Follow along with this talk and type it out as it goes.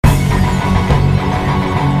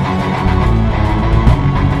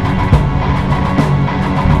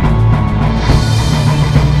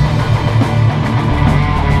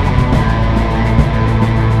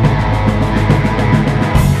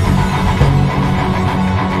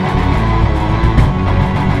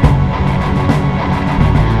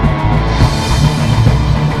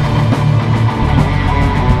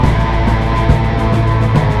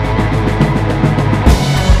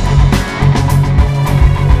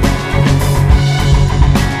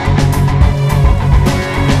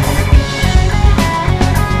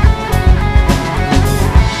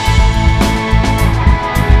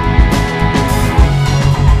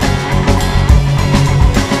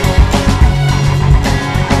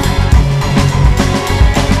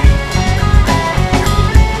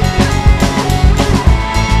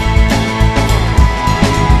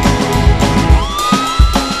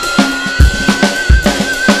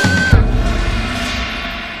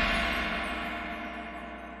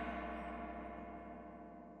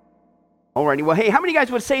Alrighty, well, hey, how many guys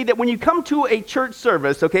would say that when you come to a church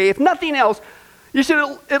service, okay, if nothing else, you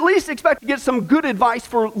should at least expect to get some good advice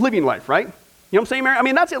for living life, right? You know what I'm saying, Mary? I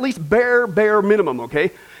mean, that's at least bare minimum, okay?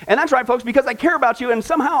 And that's right, folks, because I care about you and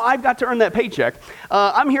somehow I've got to earn that paycheck.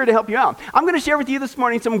 I'm here to help you out. I'm going to share with you this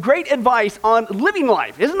morning some great advice on living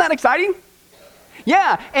life. Isn't that exciting?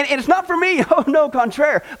 Yeah, and it's not from me, oh no,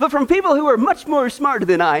 contraire, but from people who are much more smarter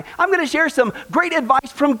than I. I'm going to share some great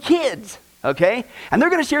advice from kids. Okay? And they're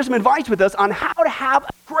going to share some advice with us on how to have a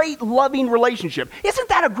great, loving relationship. Isn't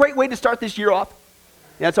that a great way to start this year off?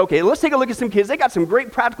 Yeah, that's okay. Let's take a look at some kids. They got some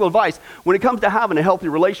great practical advice when it comes to having a healthy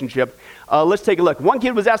relationship. Let's take a look. One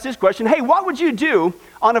kid was asked this question, hey, what would you do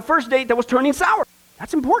on a first date that was turning sour?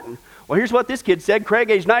 That's important. Well, here's what this kid said. Craig,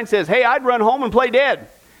 age 9, says, hey, I'd run home and play dead.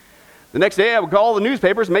 The next day, I would call the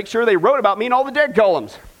newspapers and make sure they wrote about me in all the dead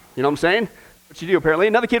columns. You know what I'm saying? What you do, apparently.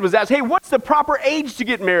 Another kid was asked, hey, what's the proper age to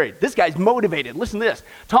get married? This guy's motivated. Listen to this.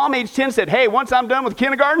 Tom, age 10, said, hey, once I'm done with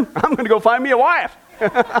kindergarten, I'm going to go find me a wife.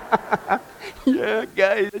 Yeah,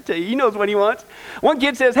 guys, I tell you, he knows what he wants. One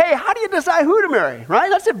kid says, hey, how do you decide who to marry? Right?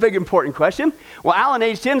 That's a big, important question. Well, Alan,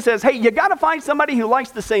 age 10, says, hey, you got to find somebody who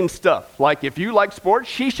likes the same stuff. Like, if you like sports,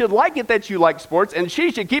 she should like it that you like sports, and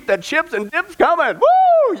she should keep the chips and dips coming.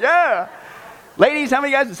 Woo, yeah. Ladies, how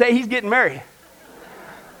many guys would say he's getting married?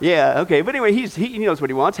 Yeah, okay, but anyway, he knows what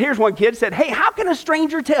he wants. Here's one kid said, hey, how can a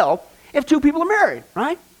stranger tell if two people are married,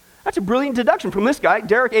 right? That's a brilliant deduction from this guy,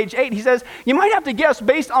 Derek, age 8. He says, you might have to guess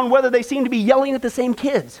based on whether they seem to be yelling at the same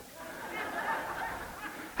kids.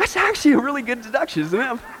 That's actually a really good deduction,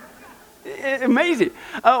 isn't it? Amazing.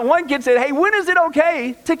 One kid said, hey, when is it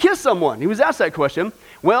okay to kiss someone? He was asked that question.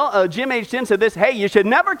 Well, Jim, age 10, said this, hey, you should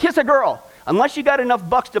never kiss a girl unless you got enough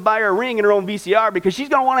bucks to buy her a ring and her own VCR because she's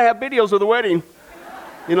going to want to have videos of the wedding.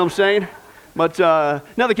 You know what I'm saying? But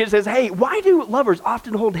another kid says, hey, why do lovers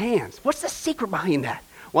often hold hands? What's the secret behind that?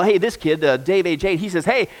 Well, hey, this kid, Dave, age 8, he says,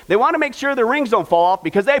 hey, they want to make sure their rings don't fall off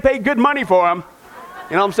because they pay good money for them.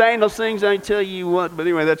 You know what I'm saying? Those things I tell you what. But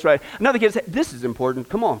anyway, that's right. Another kid said, this is important.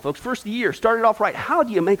 Come on, folks. First of the year, started off right. How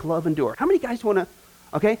do you make love endure? How many guys want to?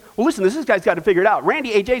 Okay? Well, listen, this guy's got to figure it out.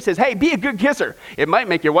 Randy, age 8, says, hey, be a good kisser. It might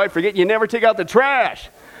make your wife forget you never take out the trash.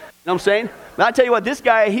 You know what I'm saying? But I tell you what, this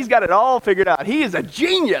guy, he's got it all figured out. He is a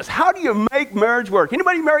genius. How do you make marriage work?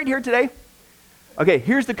 Anybody married here today? Okay,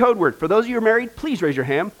 here's the code word. For those of you who are married, please raise your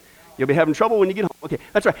hand. You'll be having trouble when you get home. Okay,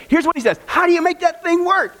 that's right. Here's what he says. How do you make that thing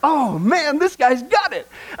work? Oh, man, this guy's got it.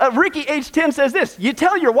 Ricky, age 10, says this. You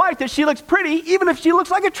tell your wife that she looks pretty even if she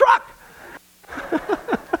looks like a truck.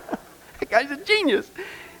 That guy's a genius.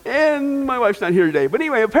 And my wife's not here today. But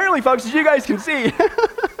anyway, apparently, folks, as you guys can see,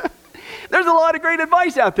 there's a lot of great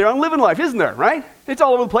advice out there on living life, isn't there, right? It's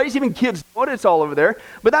all over the place. Even kids know it. It's all over there.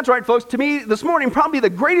 But that's right, folks. To me, this morning, probably the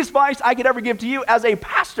greatest advice I could ever give to you as a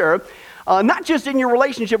pastor, not just in your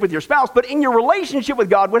relationship with your spouse, but in your relationship with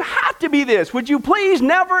God, would have to be this. Would you please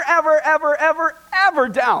never, ever, ever, ever, ever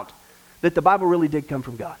doubt that the Bible really did come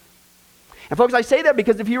from God? And folks, I say that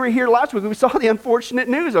because if you were here last week, we saw the unfortunate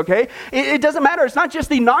news, okay? It doesn't matter. It's not just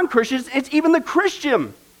the non-Christians. It's even the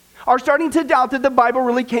Christian are starting to doubt that the Bible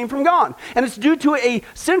really came from God. And it's due to a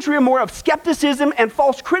century or more of skepticism and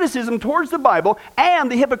false criticism towards the Bible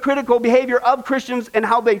and the hypocritical behavior of Christians and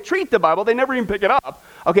how they treat the Bible. They never even pick it up,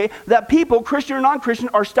 okay? That people, Christian or non-Christian,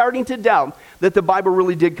 are starting to doubt that the Bible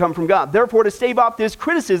really did come from God. Therefore, to stave off this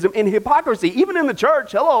criticism and hypocrisy, even in the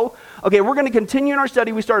church, hello, okay, we're going to continue in our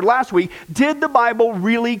study we started last week. Did the Bible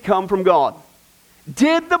really come from God?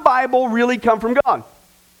 Did the Bible really come from God?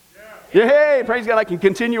 Yay, praise God, I can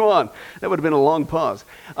continue on. That would have been a long pause.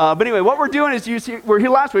 But anyway, what we're doing is, you see, we're here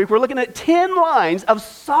last week, we're looking at 10 lines of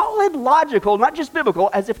solid logical, not just biblical,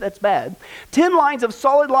 as if that's bad, 10 lines of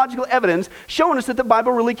solid logical evidence showing us that the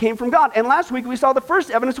Bible really came from God. And last week we saw the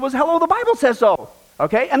first evidence was, hello, the Bible says so.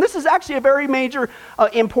 Okay, and this is actually a very major,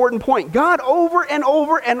 important point. God over and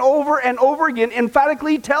over and over and over again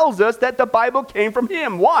emphatically tells us that the Bible came from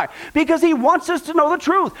Him. Why? Because He wants us to know the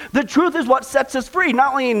truth. The truth is what sets us free,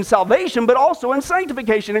 not only in salvation, but also in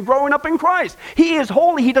sanctification and growing up in Christ. He is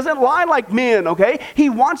holy. He doesn't lie like men, okay? He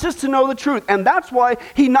wants us to know the truth, and that's why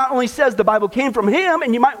He not only says the Bible came from Him,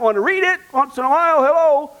 and you might want to read it once in a while,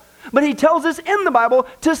 hello, but He tells us in the Bible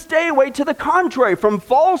to stay away to the contrary from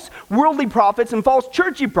false worldly prophets and false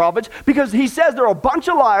churchy prophets, because He says there are a bunch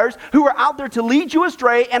of liars who are out there to lead you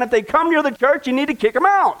astray, and if they come near the church, you need to kick them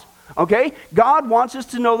out. Okay? God wants us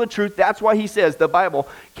to know the truth. That's why He says the Bible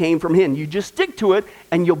came from Him. You just stick to it,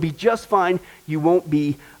 and you'll be just fine. You won't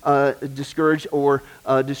be discouraged or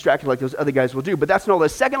distracted like those other guys will do. But that's not all. The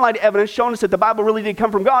second line of evidence showing us that the Bible really did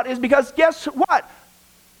come from God is because, guess what?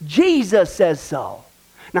 Jesus says so.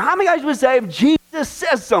 Now, how many guys would say if Jesus Jesus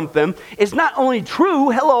says something, it's not only true,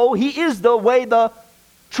 hello, he is the way, the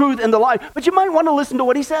truth, and the life, but you might want to listen to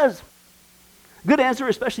what he says. Good answer,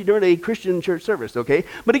 especially during a Christian church service, okay?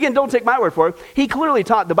 But again, don't take my word for it. He clearly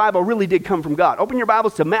taught the Bible really did come from God. Open your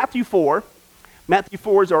Bibles to Matthew 4. Matthew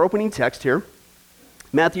 4 is our opening text here.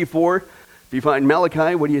 Matthew 4, if you find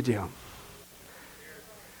Malachi, what do you do?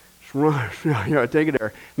 Yeah, take it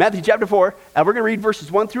there. Matthew chapter 4, and we're going to read verses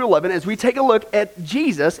 1 through 11 as we take a look at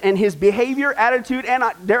Jesus and his behavior, attitude, and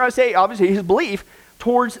dare I say, obviously, his belief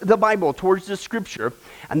towards the Bible, towards the Scripture.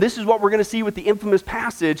 And this is what we're going to see with the infamous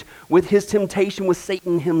passage with his temptation with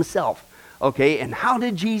Satan himself. Okay, and how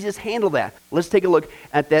did Jesus handle that? Let's take a look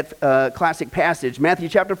at that classic passage. Matthew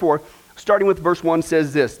chapter 4, starting with verse 1,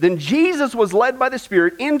 says this. Then Jesus was led by the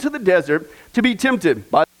Spirit into the desert to be tempted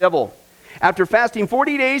by the devil. After fasting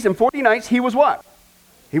 40 days and 40 nights, he was what?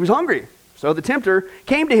 He was hungry. So the tempter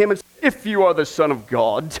came to him and said, if you are the Son of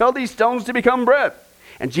God, tell these stones to become bread.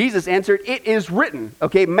 And Jesus answered, it is written,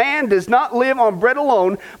 okay, man does not live on bread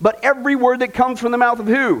alone, but every word that comes from the mouth of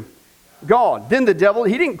who? God. Then the devil,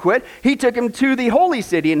 he didn't quit. He took him to the holy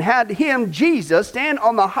city and had him, Jesus, stand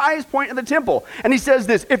on the highest point of the temple. And he says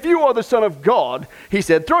this, if you are the Son of God, he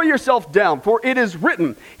said, throw yourself down, for it is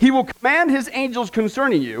written, he will command his angels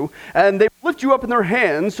concerning you, and they will lift you up in their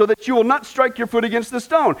hands so that you will not strike your foot against the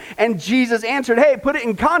stone. And Jesus answered, hey, put it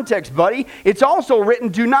in context, buddy. It's also written,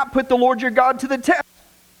 do not put the Lord your God to the test.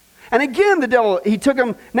 And again, the devil, he took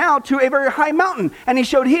him now to a very high mountain, and he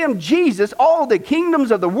showed him, Jesus, all the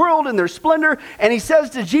kingdoms of the world and their splendor. And he says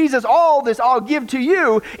to Jesus, all this I'll give to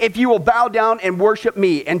you if you will bow down and worship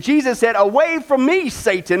me. And Jesus said, away from me,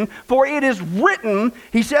 Satan, for it is written,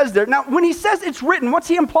 he says there. Now, when he says it's written, what's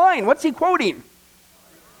he implying? What's he quoting?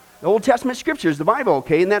 The Old Testament scriptures, the Bible,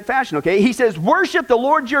 okay, in that fashion, okay? He says, worship the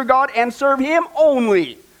Lord your God and serve him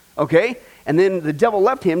only, okay? And then the devil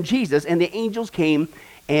left him, Jesus, and the angels came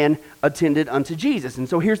and attended unto Jesus. And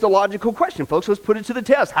so here's the logical question, folks. Let's put it to the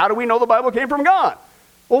test. How do we know the Bible came from God?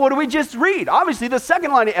 Well, what do we just read? Obviously, the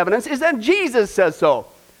second line of evidence is that Jesus says so,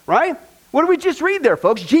 right? What do we just read there,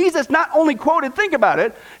 folks? Jesus not only quoted, think about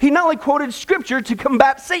it, he not only quoted scripture to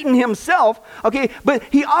combat Satan himself, okay, but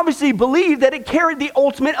he obviously believed that it carried the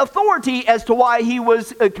ultimate authority as to why he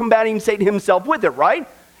was combating Satan himself with it, right?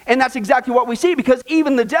 And that's exactly what we see, because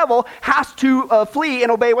even the devil has to flee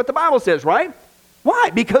and obey what the Bible says, right?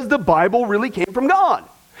 Why? Because the Bible really came from God.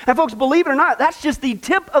 And folks, believe it or not, that's just the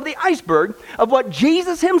tip of the iceberg of what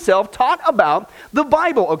Jesus himself taught about the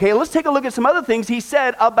Bible, okay? Let's take a look at some other things he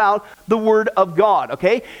said about the Word of God,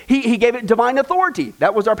 okay? He gave it divine authority.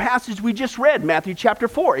 That was our passage we just read, Matthew chapter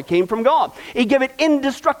 4. It came from God. He gave it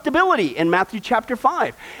indestructibility in Matthew chapter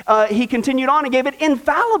 5. He continued on and gave it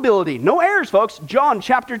infallibility. No errors, folks. John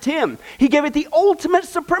chapter 10. He gave it the ultimate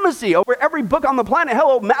supremacy over every book on the planet.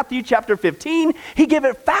 Hello, Matthew chapter 15. He gave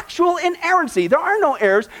it factual inerrancy. There are no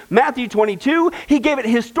errors. Matthew 22, he gave it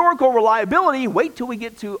historical reliability. Wait till we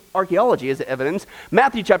get to archaeology as evidence.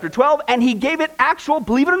 Matthew chapter 12, and he gave it actual,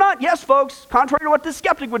 believe it or not, yes folks, contrary to what the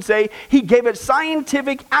skeptic would say, he gave it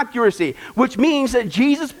scientific accuracy, which means that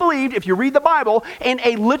Jesus believed, if you read the Bible, in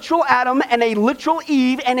a literal Adam and a literal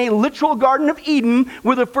Eve and a literal Garden of Eden,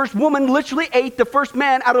 where the first woman literally ate the first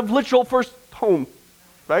man out of literal first home,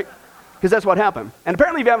 right? Because that's what happened. And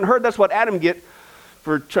apparently, if you haven't heard, that's what Adam get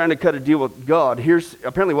for trying to cut a deal with God. Here's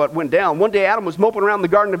apparently what went down. One day Adam was moping around the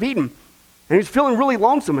Garden of Eden, and he was feeling really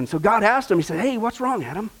lonesome, and so God asked him, he said, hey, what's wrong,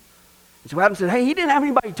 Adam? And so Adam said, hey, he didn't have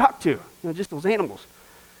anybody to talk to, just those animals.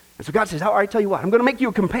 And so God says, all right, tell you what, I'm going to make you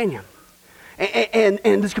a companion, and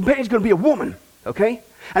this companion's going to be a woman, okay?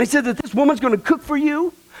 And he said that this woman's going to cook for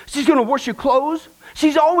you, she's going to wash your clothes,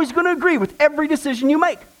 she's always going to agree with every decision you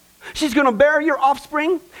make. She's going to bear your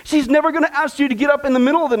offspring. She's never going to ask you to get up in the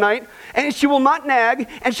middle of the night, and she will not nag,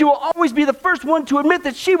 and she will always be the first one to admit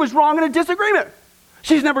that she was wrong in a disagreement.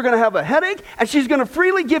 She's never going to have a headache, and she's going to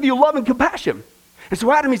freely give you love and compassion. And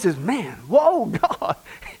so Adam, he says, man, whoa, God,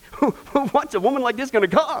 what's a woman like this going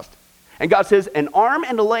to cost? And God says, an arm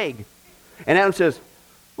and a leg. And Adam says,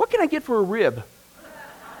 what can I get for a rib?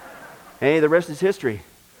 Hey, the rest is history.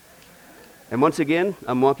 And once again,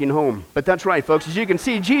 I'm walking home. But that's right, folks. As you can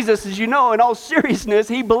see, Jesus, as you know, in all seriousness,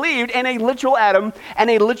 he believed in a literal Adam and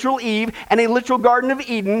a literal Eve and a literal Garden of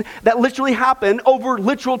Eden that literally happened over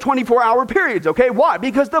literal 24-hour periods, okay? Why?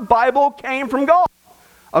 Because the Bible came from God.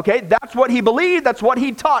 Okay, that's what he believed, that's what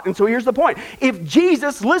he taught. And so here's the point. If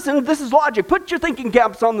Jesus, listen, this is logic. Put your thinking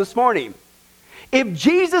caps on this morning. If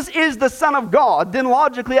Jesus is the Son of God, then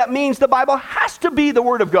logically that means the Bible has to be the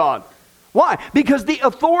Word of God. Why? Because the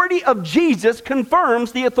authority of Jesus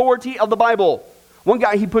confirms the authority of the Bible. One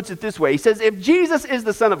guy, he puts it this way. He says, if Jesus is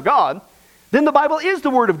the Son of God, then the Bible is the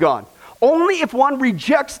Word of God. Only if one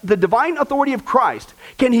rejects the divine authority of Christ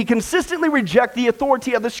can he consistently reject the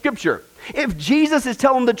authority of the Scripture. If Jesus is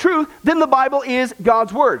telling the truth, then the Bible is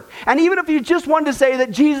God's word. And even if you just wanted to say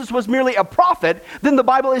that Jesus was merely a prophet, then the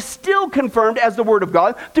Bible is still confirmed as the word of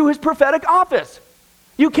God through his prophetic office.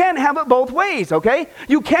 You can't have it both ways, okay?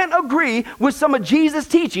 You can't agree with some of Jesus'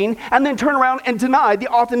 teaching and then turn around and deny the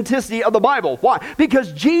authenticity of the Bible. Why?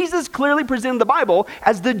 Because Jesus clearly presented the Bible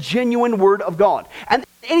as the genuine word of God. And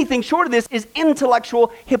anything short of this is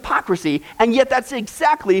intellectual hypocrisy, and yet that's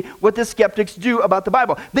exactly what the skeptics do about the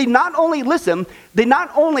Bible. They not only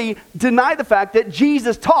deny the fact that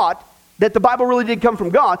Jesus taught that the Bible really did come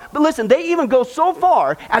from God, but listen, they even go so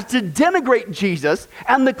far as to denigrate Jesus,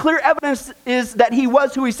 and the clear evidence is that he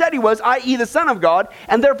was who he said he was, i.e. the Son of God,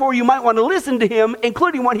 and therefore you might want to listen to him,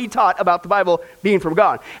 including what he taught about the Bible being from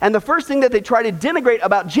God. And the first thing that they try to denigrate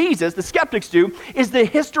about Jesus, the skeptics do, is the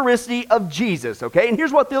historicity of Jesus, okay? And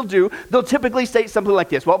here's what they'll do. They'll typically say something like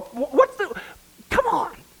this. Well, come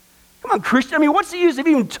on, Christian, I mean, what's the use of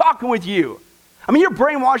even talking with you? I mean, you're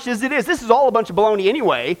brainwashed as it is. This is all a bunch of baloney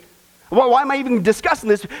anyway. Well, why am I even discussing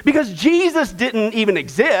this? Because Jesus didn't even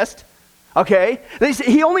exist, okay? They say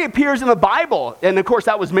he only appears in the Bible. And of course,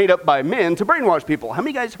 that was made up by men to brainwash people. How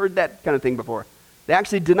many guys heard that kind of thing before? They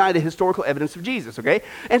actually deny the historical evidence of Jesus, okay?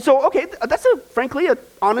 And so, okay, that's frankly an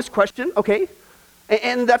honest question, okay?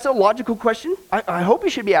 And that's a logical question. I hope you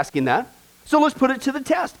should be asking that. So let's put it to the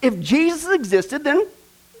test. If Jesus existed, then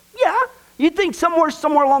yeah, you'd think somewhere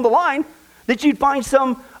along the line that you'd find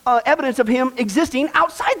some evidence of him existing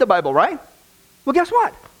outside the Bible, right? Well, guess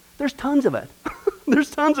what? There's tons of it. There's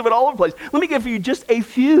tons of it all over the place. Let me give you just a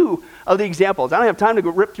few of the examples. I don't have time to go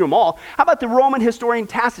rip through them all. How about the Roman historian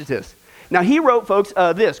Tacitus? Now, he wrote, folks,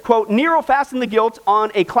 this, quote, Nero fastened the guilt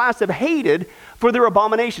on a class of hated for their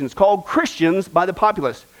abominations, called Christians by the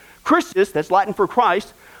populace. Christus, that's Latin for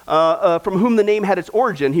Christ, from whom the name had its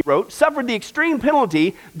origin, he wrote, suffered the extreme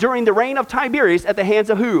penalty during the reign of Tiberius at the hands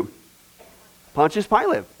of who? Pontius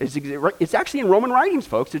Pilate. It's actually in Roman writings,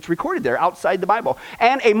 folks. It's recorded there outside the Bible.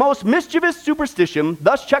 And a most mischievous superstition,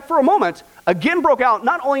 thus checked for a moment, again broke out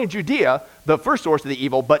not only in Judea, the first source of the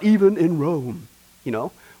evil, but even in Rome. You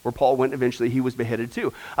know, where Paul went eventually, he was beheaded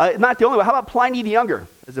too. Not the only one. How about Pliny the Younger,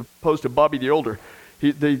 as opposed to Bobby the Older?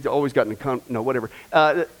 They always got whatever.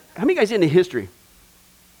 How many guys into history?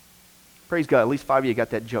 Praise God, at least 5 of you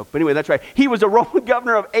got that joke. But anyway, that's right. He was a Roman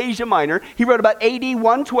governor of Asia Minor. He wrote about AD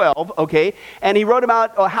 112, okay? And he wrote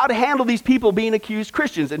about how to handle these people being accused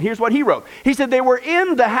Christians. And here's what he wrote. He said, they were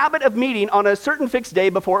in the habit of meeting on a certain fixed day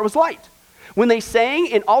before it was light, when they sang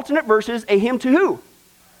in alternate verses a hymn to who?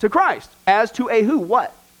 To Christ. As to a who?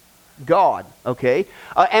 What? God, okay?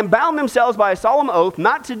 And bound themselves by a solemn oath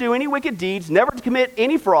not to do any wicked deeds, never to commit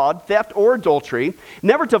any fraud, theft, or adultery,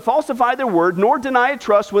 never to falsify their word, nor deny a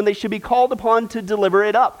trust when they should be called upon to deliver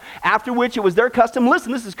it up. After which it was their custom,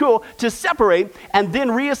 listen, this is cool, to separate and then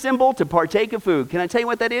reassemble to partake of food. Can I tell you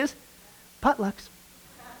what that is? Potlucks.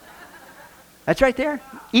 That's right there.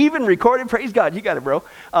 Even recorded, praise God, you got it, bro,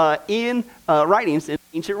 in writings in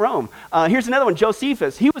ancient Rome. Here's another one,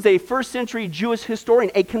 Josephus. He was a first century Jewish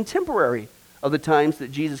historian, a contemporary of the times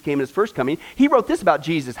that Jesus came in his first coming. He wrote this about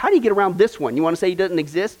Jesus. How do you get around this one? You want to say he doesn't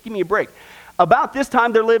exist? Give me a break. About this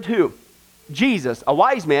time there lived who? Jesus, a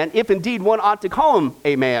wise man, if indeed one ought to call him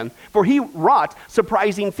a man, for he wrought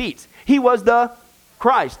surprising feats. He was the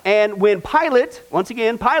Christ. And when Pilate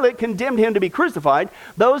condemned him to be crucified,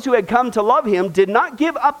 those who had come to love him did not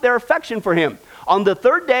give up their affection for him. On the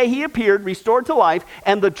third day he appeared, restored to life,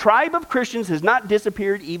 and the tribe of Christians has not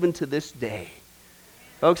disappeared even to this day.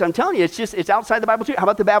 Folks, I'm telling you, it's outside the Bible too. How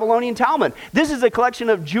about the Babylonian Talmud? This is a collection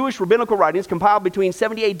of Jewish rabbinical writings compiled between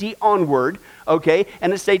 70 AD onward, okay?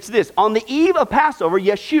 And it states this, on the eve of Passover,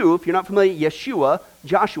 Yeshua, if you're not familiar,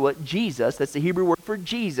 Joshua, Jesus, that's the Hebrew word for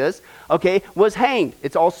Jesus, okay, was hanged.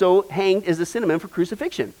 It's also hanged as a synonym for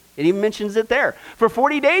crucifixion. It even mentions it there. For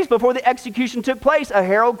 40 days before the execution took place, a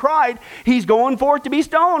herald cried, he's going forth to be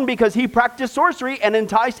stoned because he practiced sorcery and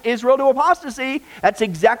enticed Israel to apostasy. That's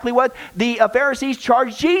exactly what the Pharisees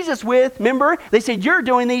charged Jesus with. Remember? They said, you're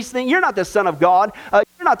doing these things. You're not the Son of God. You're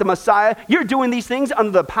not the Messiah. You're doing these things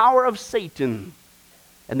under the power of Satan.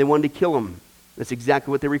 And they wanted to kill him. That's exactly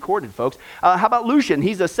what they recorded, folks. How about Lucian?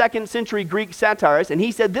 He's a 2nd century Greek satirist, and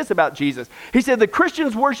he said this about Jesus. He said, the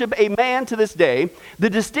Christians worship a man to this day, the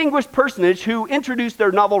distinguished personage who introduced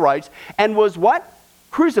their novel rites and was what?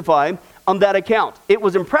 Crucified on that account. It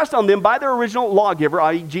was impressed on them by their original lawgiver,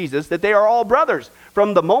 i.e. Jesus, that they are all brothers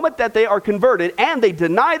from the moment that they are converted, and they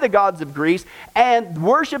deny the gods of Greece and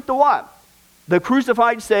worship the what? The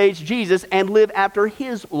crucified sage, Jesus, and live after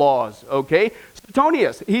his laws, okay?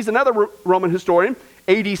 Suetonius, he's another Roman historian,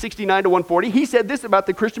 AD 69 to 140, he said this about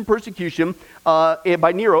the Christian persecution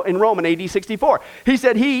by Nero in Rome in AD 64. He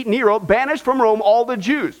said Nero, banished from Rome all the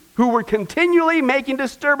Jews who were continually making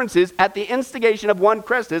disturbances at the instigation of one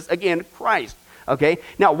Christus, again, Christ. Okay,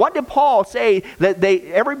 now what did Paul say that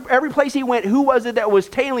every place he went, who was it that was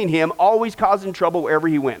tailing him, always causing trouble wherever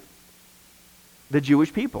he went? The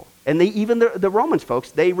Jewish people. And even the Romans,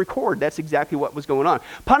 folks, they record that's exactly what was going on.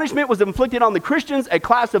 Punishment was inflicted on the Christians, a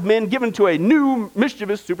class of men given to a new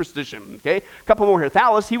mischievous superstition. Okay, a couple more here.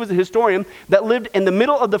 Thallus, he was a historian that lived in the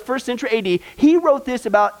middle of the 1st century AD. He wrote this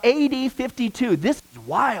about AD 52. This is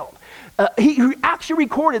wild. He actually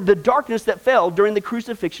recorded the darkness that fell during the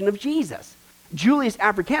crucifixion of Jesus. Julius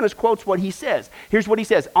Africanus quotes what he says. Here's what he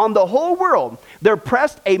says. On the whole world, there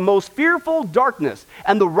pressed a most fearful darkness,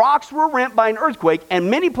 and the rocks were rent by an earthquake, and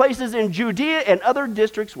many places in Judea and other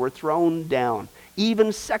districts were thrown down.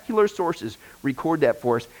 Even secular sources record that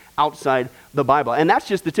for us outside the Bible. And that's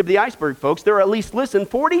just the tip of the iceberg, folks. There are at least,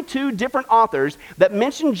 42 different authors that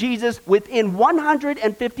mention Jesus within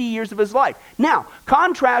 150 years of his life. Now,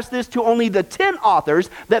 contrast this to only the 10 authors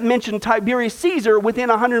that mention Tiberius Caesar within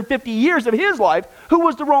 150 years of his life, who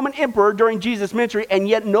was the Roman emperor during Jesus' ministry, and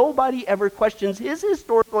yet nobody ever questions his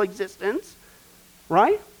historical existence,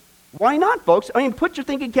 right? Why not, folks? I mean, put your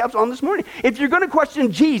thinking caps on this morning. If you're going to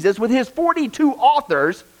question Jesus with his 42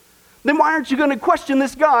 authors, then why aren't you going to question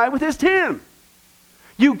this guy with his 10?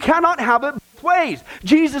 You cannot have it both ways.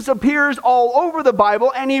 Jesus appears all over the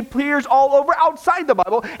Bible, and he appears all over outside the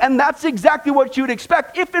Bible, and that's exactly what you'd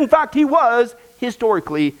expect if, in fact, he was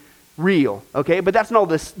historically real. Okay, but that's not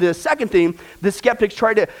the second thing the skeptics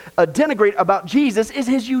try to denigrate about Jesus is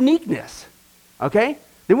his uniqueness. Okay?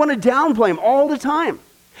 They want to downplay him all the time.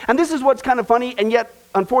 And this is what's kind of funny and yet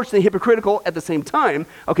unfortunately hypocritical at the same time.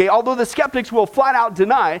 Okay, although the skeptics will flat out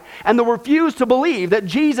deny and they'll refuse to believe that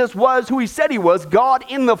Jesus was who he said he was, God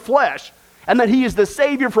in the flesh, and that he is the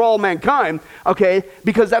Savior for all mankind, okay,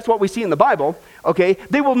 because that's what we see in the Bible, okay,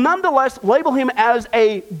 they will nonetheless label him as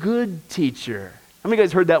a good teacher. How many of you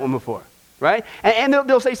guys heard that one before, right? And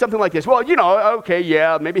they'll say something like this, well, okay,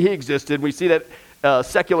 yeah, maybe he existed. We see that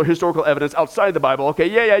secular historical evidence outside the Bible. Okay,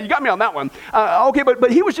 yeah, you got me on that one. Okay,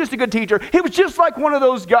 but he was just a good teacher. He was just like one of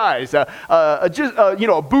those guys, Buddha,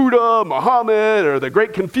 Muhammad, or the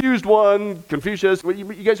great confused one, Confucius. You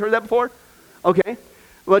guys heard that before? Okay,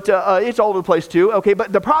 but it's all over the place too. Okay,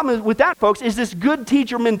 but the problem is with that, folks, is this good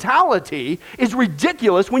teacher mentality is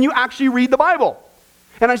ridiculous when you actually read the Bible.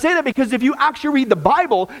 And I say that because if you actually read the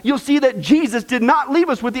Bible, you'll see that Jesus did not leave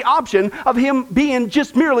us with the option of him being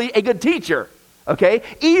just merely a good teacher. Okay,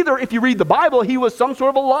 either if you read the Bible, he was some sort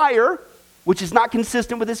of a liar, which is not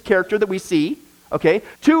consistent with his character that we see. Okay,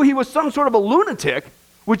 2, he was some sort of a lunatic,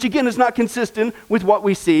 which again is not consistent with what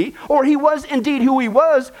we see. Or he was indeed who he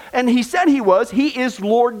was, and he said he was. He is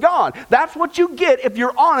Lord God. That's what you get if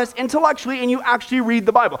you're honest intellectually and you actually read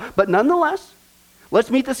the Bible. But nonetheless, let's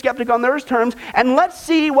meet the skeptic on their terms, and let's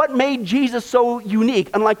see what made Jesus so unique,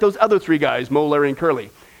 unlike those other 3 guys, Moe, Larry, and Curly.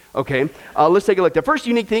 Okay, let's take a look. The first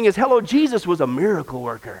unique thing is, Jesus was a miracle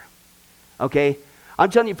worker. Okay, I'm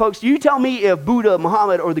telling you, folks, you tell me if Buddha,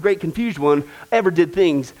 Muhammad, or the great confused one ever did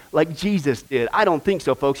things like Jesus did. I don't think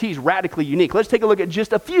so, folks. He's radically unique. Let's take a look at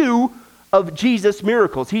just a few of Jesus'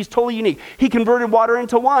 miracles. He's totally unique. He converted water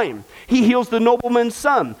into wine. He heals the nobleman's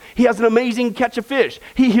son. He has an amazing catch of fish.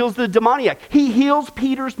 He heals the demoniac. He heals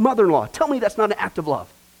Peter's mother-in-law. Tell me that's not an act of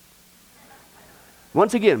love.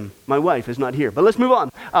 Once again, my wife is not here, but let's move on.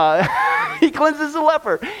 He cleanses the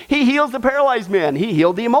leper. He heals the paralyzed man. He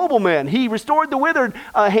healed the immobile man. He restored the withered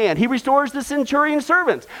hand. He restores the centurion's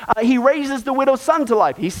servants. He raises the widow's son to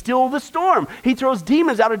life. He stilled the storm. He throws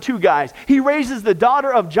demons out of 2 guys. He raises the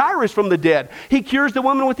daughter of Jairus from the dead. He cures the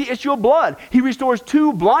woman with the issue of blood. He restores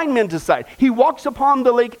 2 blind men to sight. He walks upon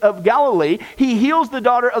the lake of Galilee. He heals the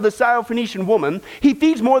daughter of the Syrophoenician woman. He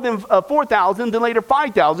feeds more than 4,000, then later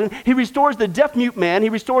 5,000. He restores the deaf-mute man. He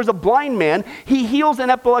restores a blind man. He heals an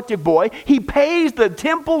epileptic boy. He pays the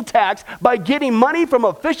temple tax by getting money from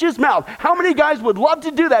a fish's mouth. How many guys would love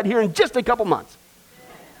to do that here in just a couple months?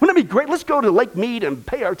 Wouldn't it be great? Let's go to Lake Mead and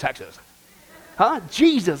pay our taxes. Huh?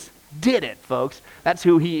 Jesus did it, folks. That's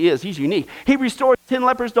who he is. He's unique. He restores 10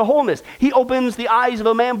 lepers to wholeness. He opens the eyes of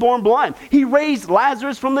a man born blind. He raised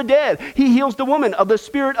Lazarus from the dead. He heals the woman of the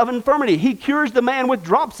spirit of infirmity. He cures the man with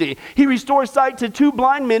dropsy. He restores sight to 2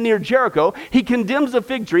 blind men near Jericho. He condemns a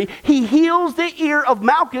fig tree. He heals the ear of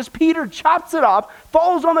Malchus. Peter chops it off,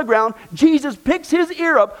 falls on the ground. Jesus picks his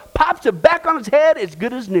ear up, pops it back on his head as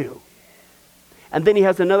good as new. And then he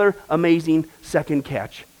has another amazing second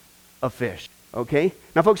catch of fish. Okay?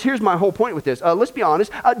 Now, folks, here's my whole point with this. Let's be honest.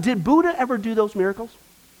 Did Buddha ever do those miracles?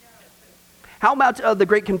 How about the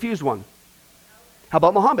great confused one? How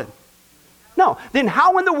about Muhammad? No. Then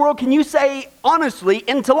how in the world can you say honestly,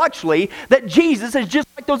 intellectually, that Jesus is just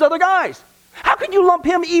like those other guys? How can you lump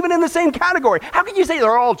him even in the same category? How can you say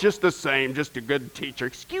they're all just the same, just a good teacher?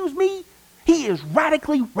 Excuse me? He is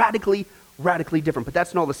radically different. But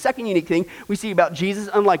that's not the second unique thing we see about Jesus,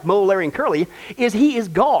 unlike Moe, Larry, and Curly, is he is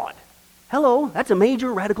God. Hello, that's a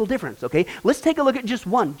major radical difference, okay? Let's take a look at just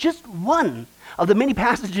one of the many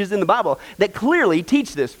passages in the Bible that clearly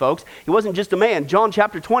teach this, folks. He wasn't just a man. John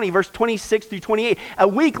chapter 20, verse 26 through 28. A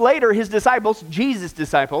week later, his disciples, Jesus'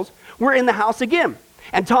 disciples, were in the house again,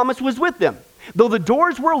 and Thomas was with them. Though the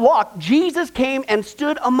doors were locked, Jesus came and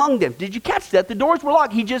stood among them. Did you catch that? The doors were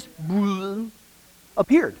locked. He just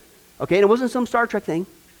appeared, okay? And it wasn't some Star Trek thing,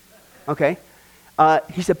 okay?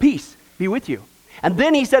 He said, peace be with you. And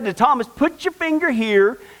then he said to Thomas, put your finger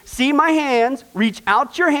here, see my hands, reach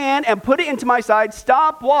out your hand and put it into my side.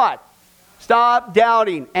 Stop what? Stop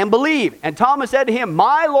doubting and believe. And Thomas said to him,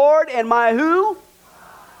 my Lord and my who?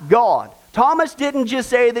 God. Thomas didn't just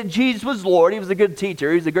say that Jesus was Lord. He was a good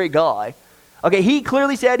teacher. He was a great guy. Okay, he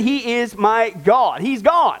clearly said he is my God. He's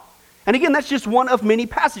God. And again, that's just one of many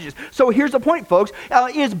passages. So here's the point, folks.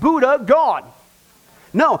 Is Buddha God?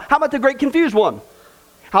 No. How about the great confused one?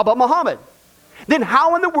 How about Muhammad? Then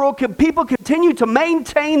how in the world can people continue to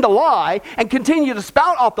maintain the lie and continue to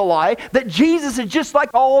spout off the lie that Jesus is just like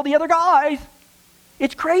all the other guys?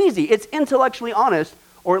 It's crazy. It's intellectually honest,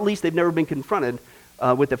 or at least they've never been confronted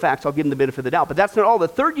with the facts. I'll give them the benefit of the doubt. But that's not all. The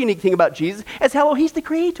third unique thing about Jesus is, he's the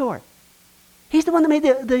creator. He's the one that made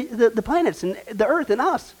the planets and the earth and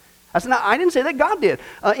us. I didn't say that, God did.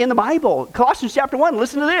 In the Bible, Colossians chapter 1,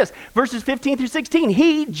 listen to this. Verses 15 through 16.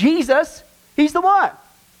 He, Jesus, he's the what?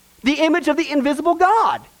 The image of the invisible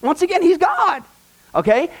God. Once again, he's God.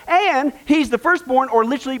 Okay? And he's the firstborn, or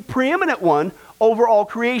literally preeminent one, over all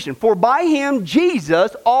creation. For by him,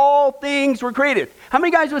 Jesus, all things were created. How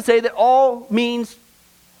many guys would say that all means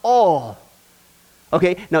all?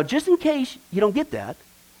 Okay, now just in case you don't get that,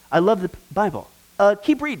 I love the Bible.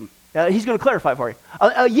 Keep reading. He's going to clarify for you.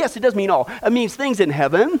 Yes, it does mean all. It means things in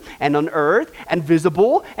heaven and on earth and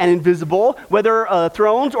visible and invisible, whether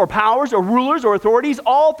thrones or powers or rulers or authorities,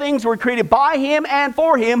 all things were created by him and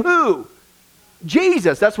for him. Who?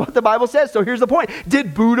 Jesus. That's what the Bible says. So here's the point.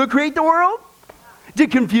 Did Buddha create the world? Did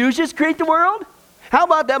Confucius create the world? How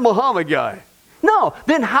about that Muhammad guy? No.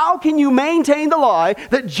 Then how can you maintain the lie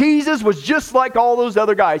that Jesus was just like all those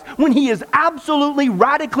other guys when he is absolutely,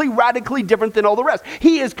 radically different than all the rest?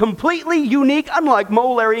 He is completely unique, unlike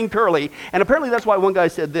Moe, Larry, and Curly. And apparently that's why one guy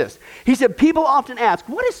said this. He said, people often ask,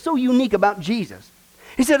 what is so unique about Jesus?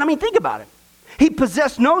 He said, think about it. He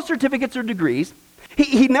possessed no certificates or degrees.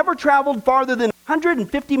 He never traveled farther than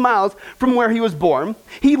 150 miles from where he was born.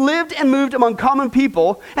 He lived and moved among common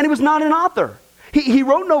people, and he was not an author. He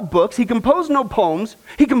wrote no books, he composed no poems,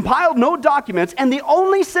 he compiled no documents, and the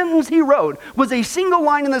only sentence he wrote was a single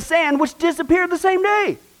line in the sand which disappeared the same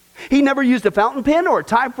day. He never used a fountain pen or a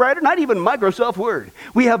typewriter, not even Microsoft Word.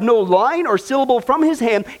 We have no line or syllable from his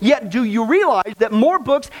hand, yet do you realize that more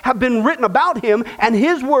books have been written about him and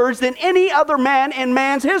his words than any other man in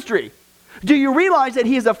man's history? Do you realize that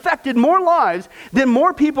he has affected more lives than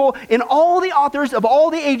more people in all the authors of all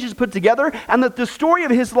the ages put together, and that the story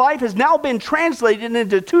of his life has now been translated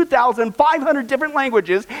into 2,500 different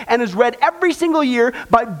languages and is read every single year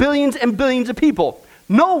by billions and billions of people?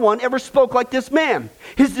 No one ever spoke like this man.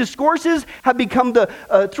 His discourses have become the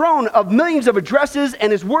throne of millions of addresses,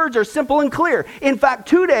 and his words are simple and clear. In fact,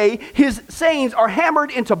 today, his sayings are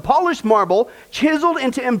hammered into polished marble, chiseled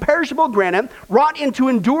into imperishable granite, wrought into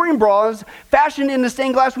enduring bronze, fashioned into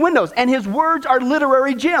stained glass windows, and his words are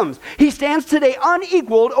literary gems. He stands today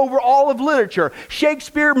unequaled over all of literature.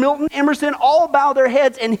 Shakespeare, Milton, Emerson all bow their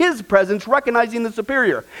heads in his presence, recognizing the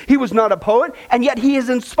superior. He was not a poet, and yet he has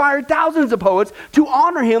inspired thousands of poets to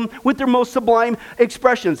honor him with their most sublime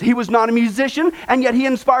expressions. He was not a musician, and yet he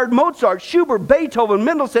inspired Mozart, Schubert, Beethoven,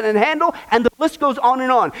 Mendelssohn, and Handel, and the list goes on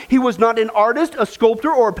and on. He was not an artist, a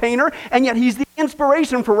sculptor, or a painter, and yet he's the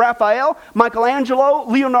inspiration for Raphael, Michelangelo,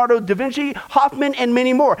 Leonardo da Vinci, Hoffman, and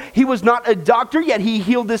many more. He was not a doctor, yet he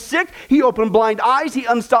healed the sick, he opened blind eyes, he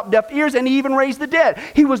unstopped deaf ears, and he even raised the dead.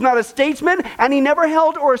 He was not a statesman, and he never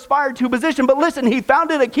held or aspired to a position, but listen, he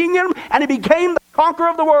founded a kingdom, and he became the conqueror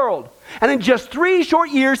of the world. And in just 3 short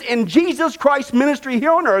years in Jesus Christ's ministry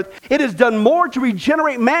here on earth, it has done more to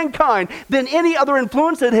regenerate mankind than any other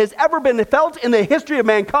influence that has ever been felt in the history of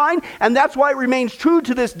mankind. And that's why it remains true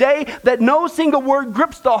to this day that no single word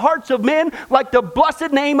grips the hearts of men like the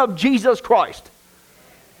blessed name of Jesus Christ.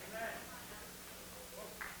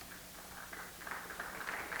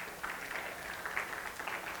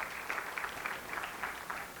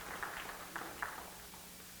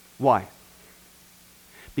 Why?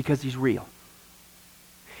 Because he's real.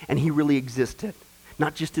 And he really existed,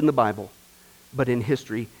 not just in the Bible, but in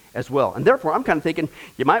history as well. And therefore, I'm kind of thinking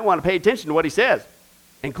you might want to pay attention to what he says,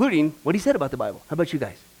 including what he said about the Bible. How about you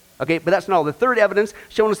guys? Okay, but that's not all. The third evidence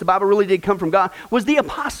showing us the Bible really did come from God was the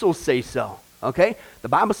apostles say so. Okay, the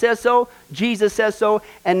Bible says so, Jesus says so,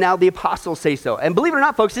 and now the apostles say so. And believe it or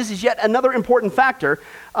not, folks, this is yet another important factor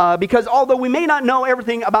because although we may not know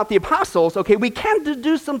everything about the apostles, okay, we can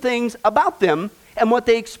deduce some things about them and what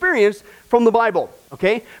they experienced from the Bible.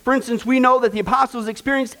 Okay, for instance, we know that the apostles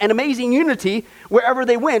experienced an amazing unity wherever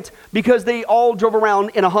they went because they all drove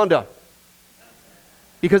around in a Honda.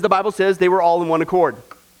 Because the Bible says they were all in one accord.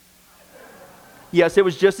 Yes, it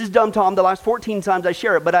was just as dumb, Tom, the last 14 times I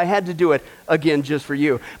share it, but I had to do it again just for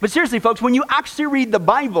you. But seriously, folks, when you actually read the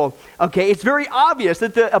Bible, okay, it's very obvious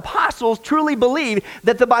that the apostles truly believed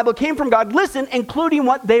that the Bible came from God. Listen, including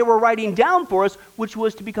what they were writing down for us, which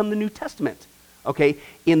was to become the New Testament, okay,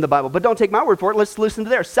 in the Bible. But don't take my word for it. Let's listen to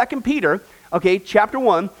there. 2 Peter, okay, chapter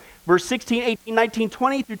 1, verse 16, 18, 19,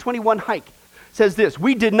 20 through 21 hike says this: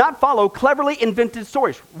 we did not follow cleverly invented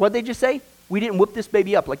stories. What did they just say? We didn't whip this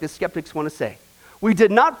baby up like the skeptics want to say. We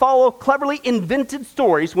did not follow cleverly invented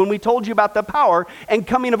stories when we told you about the power and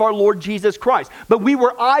coming of our Lord Jesus Christ, but we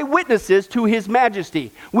were eyewitnesses to his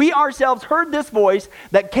majesty. We ourselves heard this voice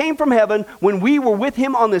that came from heaven when we were with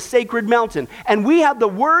him on the sacred mountain. And we have the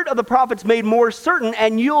word of the prophets made more certain,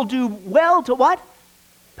 and you'll do well to what?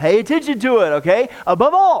 Pay attention to it, okay?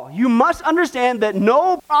 Above all, you must understand that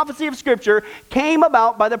no prophecy of Scripture came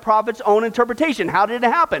about by the prophet's own interpretation. How did it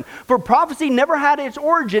happen? For prophecy never had its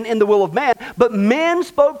origin in the will of man, but men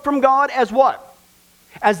spoke from God as what?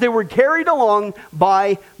 As they were carried along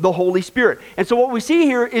by the Holy Spirit. And so what we see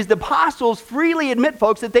here is the apostles freely admit,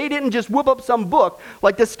 folks, that they didn't just whip up some book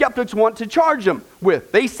like the skeptics want to charge them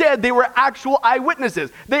with. They said they were actual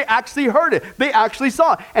eyewitnesses. They actually heard it. They actually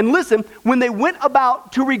saw it. And listen, when they went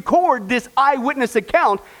about to record this eyewitness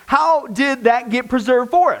account, how did that get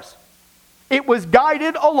preserved for us? It was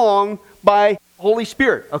guided along by the Holy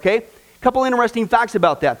Spirit, okay? A couple interesting facts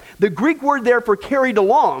about that. The Greek word there for carried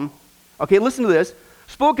along, okay, listen to this,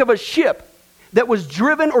 spoke of a ship that was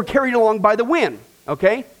driven or carried along by the wind,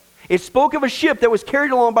 okay? It spoke of a ship that was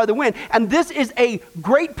carried along by the wind. And this is a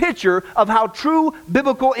great picture of how true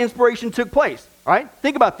biblical inspiration took place, all right?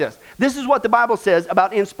 Think about this. This is what the Bible says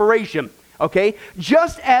about inspiration, okay?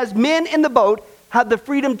 Just as men in the boat had the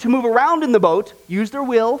freedom to move around in the boat, use their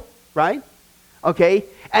will, right? Okay?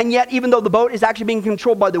 And yet, even though the boat is actually being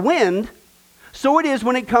controlled by the wind, so it is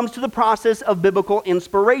when it comes to the process of biblical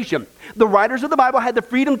inspiration. The writers of the Bible had the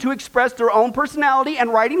freedom to express their own personality and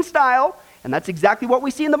writing style, and that's exactly what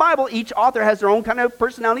we see in the Bible. Each author has their own kind of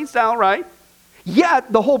personality and style, right?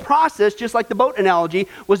 Yet, the whole process, just like the boat analogy,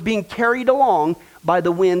 was being carried along by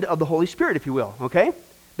the wind of the Holy Spirit, if you will, okay?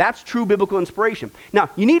 That's true biblical inspiration. Now,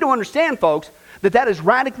 you need to understand, folks, that that is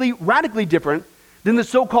radically different than the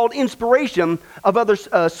so-called inspiration of other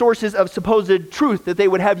sources of supposed truth that they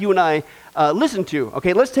would have you and I listen to.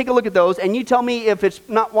 Okay, let's take a look at those, and you tell me if it's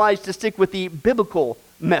not wise to stick with the biblical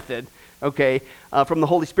method, okay, from the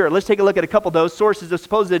Holy Spirit. Let's take a look at a couple of those sources of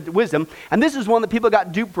supposed wisdom, and this is one that people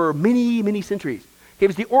got duped for many centuries. Okay, it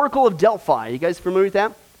was the Oracle of Delphi. You guys familiar with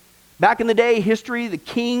that? Back in the day, history, the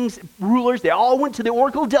kings, rulers, they all went to the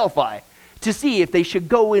Oracle of Delphi to see if they should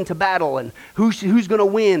go into battle and who's going to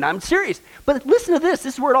win. I'm serious. But listen to this.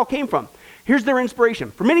 This is where it all came from. Here's their inspiration.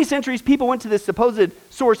 For many centuries, people went to this supposed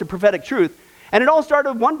source of prophetic truth, and it all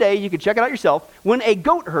started one day, you can check it out yourself, when a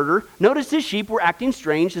goat herder noticed his sheep were acting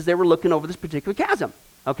strange as they were looking over this particular chasm.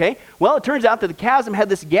 Okay? Well, it turns out that the chasm had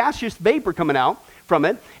this gaseous vapor coming out from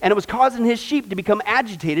it, and it was causing his sheep to become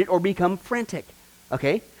agitated or become frantic.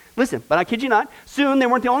 Okay? Listen, but I kid you not, soon they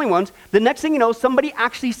weren't the only ones. The next thing you know, somebody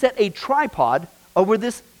actually set a tripod over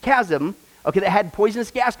this chasm, okay, that had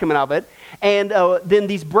poisonous gas coming out of it, and then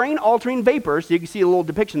these brain-altering vapors, you can see a little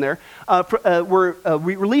depiction there, were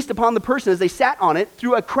released upon the person as they sat on it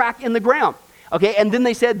through a crack in the ground. Okay, and then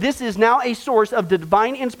they said this is now a source of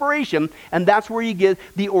divine inspiration, and that's where you get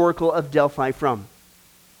the Oracle of Delphi from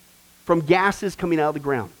gases coming out of the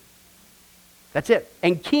ground. That's it.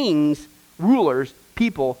 And kings, rulers,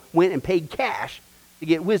 people went and paid cash to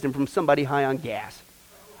get wisdom from somebody high on gas.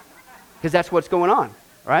 Because that's what's going on,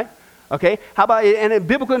 right? Okay, how about, and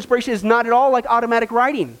biblical inspiration is not at all like automatic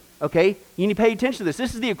writing, okay? You need to pay attention to this.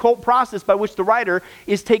 This is the occult process by which the writer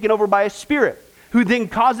is taken over by a spirit, who then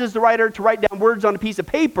causes the writer to write down words on a piece of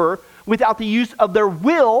paper without the use of their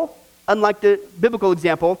will, unlike the biblical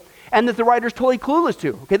example, and that the writer's totally clueless to.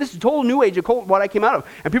 Okay, this is a total New Age occult, what I came out of.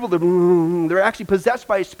 And people, they're actually possessed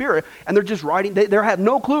by a spirit, and they're just writing, they have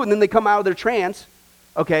no clue, and then they come out of their trance,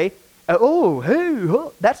 Okay?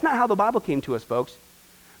 That's not how the Bible came to us, folks.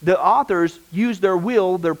 The authors used their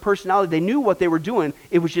will, their personality. They knew what they were doing.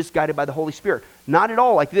 It was just guided by the Holy Spirit. Not at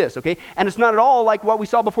all like this, okay? And it's not at all like what we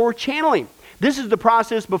saw before with channeling. This is the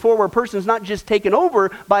process before where a person's not just taken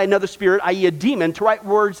over by another spirit, i.e. a demon, to write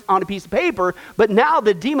words on a piece of paper, but now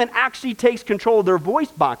the demon actually takes control of their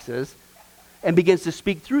voice boxes and begins to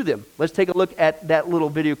speak through them. Let's take a look at that little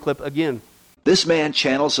video clip again. This man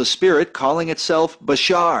channels a spirit calling itself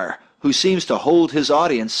Bashar, who seems to hold his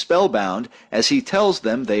audience spellbound as he tells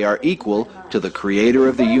them they are equal to the creator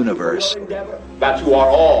of the universe. That you are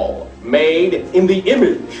all made in the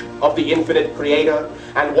image of the infinite creator,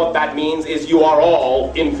 and what that means is you are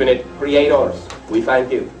all infinite creators. We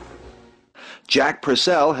thank you. Jack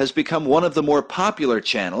Purcell has become one of the more popular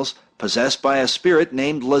channels, possessed by a spirit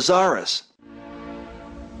named Lazarus.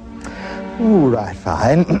 All right,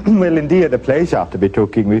 fine. Well, indeed, a pleasure to be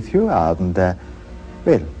talking with you, and,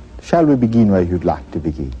 well, shall we begin where you'd like to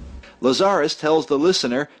begin? Lazarus tells the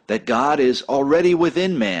listener that God is already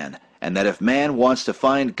within man, and that if man wants to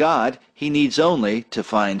find God, he needs only to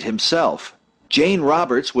find himself. Jane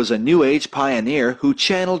Roberts was a New Age pioneer who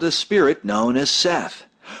channeled a spirit known as Seth.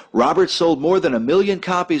 Roberts sold more than 1 million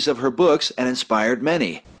copies of her books and inspired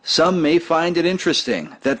many. Some may find it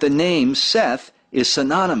interesting that the name Seth is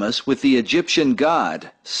synonymous with the Egyptian god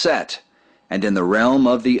Set, and in the realm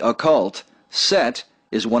of the occult, Set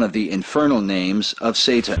is one of the infernal names of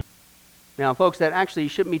Satan. Now, folks, that actually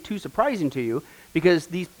shouldn't be too surprising to you, because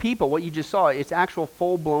these people, what you just saw, it's actual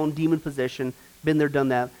full-blown demon possession. Been there, done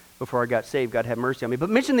that before I got saved. God have mercy on me. But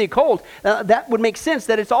mention the occult, that would make sense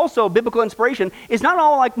that it's also biblical inspiration. It's not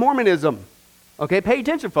all like Mormonism. Okay, pay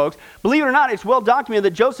attention, folks. Believe it or not, it's well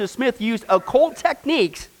documented that Joseph Smith used occult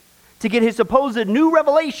techniques to get his supposed new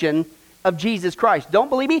revelation of Jesus Christ. Don't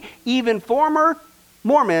believe me? Even former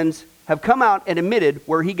Mormons have come out and admitted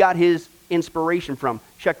where he got his inspiration from.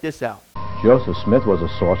 Check this out. Joseph Smith was a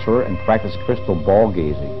sorcerer and practiced crystal ball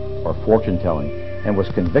gazing, or fortune-telling, and was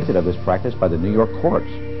convicted of this practice by the New York courts.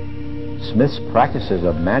 Smith's practices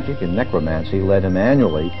of magic and necromancy led him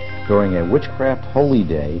annually during a witchcraft holy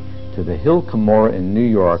day to the Hill Cumorah in New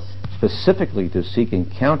York, specifically to seek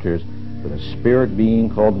encounters with a spirit being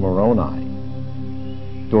called Moroni.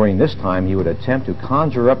 During this time, he would attempt to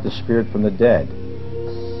conjure up the spirit from the dead.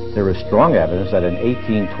 There is strong evidence that in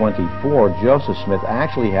 1824, Joseph Smith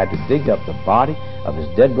actually had to dig up the body of his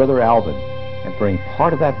dead brother Alvin and bring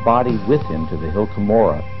part of that body with him to the Hill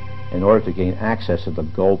Cumorah in order to gain access to the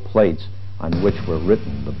gold plates on which were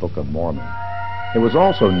written the Book of Mormon. It was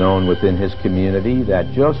also known within his community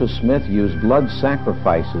that Joseph Smith used blood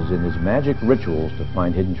sacrifices in his magic rituals to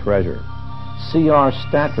find hidden treasure. C.R.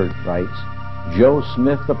 Statford writes, Joe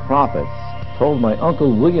Smith the prophet told my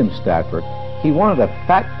uncle William Statford he wanted a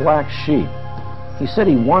fat black sheep. He said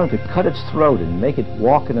he wanted to cut its throat and make it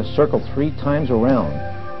walk in a circle 3 times around.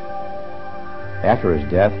 After his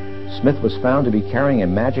death, Smith was found to be carrying a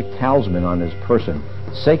magic talisman on his person,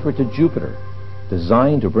 sacred to Jupiter,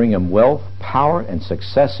 designed to bring him wealth, power, and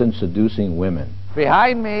success in seducing women.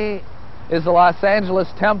 Behind me is the Los Angeles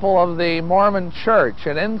Temple of the Mormon Church,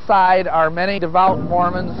 and inside are many devout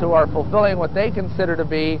Mormons who are fulfilling what they consider to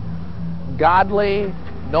be godly,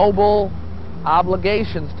 noble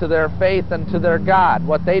obligations to their faith and to their God.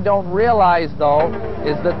 What they don't realize, though,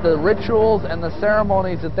 is that the rituals and the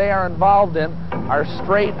ceremonies that they are involved in are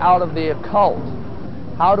straight out of the occult.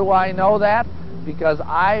 How do I know that? Because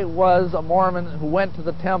I was a Mormon who went to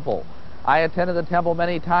the temple. I attended the temple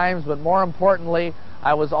many times, but more importantly,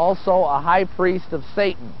 I was also a high priest of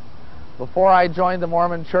Satan. Before I joined the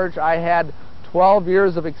Mormon Church, I had 12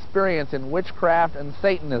 years of experience in witchcraft and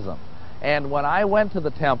Satanism. And when I went to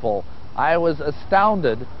the temple, I was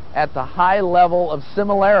astounded at the high level of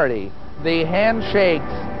similarity. The handshakes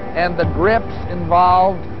and the grips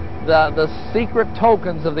involved, the secret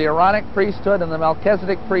tokens of the Aaronic priesthood and the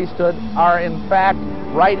Melchizedek priesthood are in fact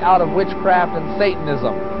right out of witchcraft and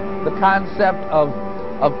Satanism. The concept of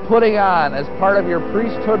putting on, as part of your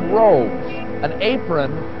priesthood robes, an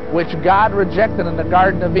apron which God rejected in the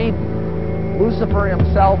Garden of Eden. Lucifer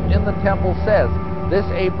himself in the temple says, this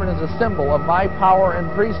apron is a symbol of my power and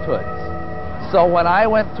priesthoods. So when I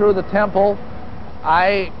went through the temple,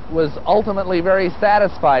 I was ultimately very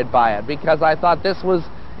satisfied by it, because I thought this was,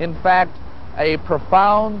 in fact, a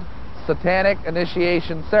profound satanic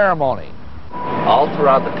initiation ceremony. All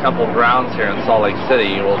throughout the temple grounds here in Salt Lake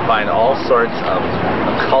City, you will find all sorts of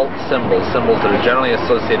occult symbols that are generally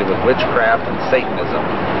associated with witchcraft and Satanism.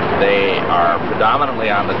 They are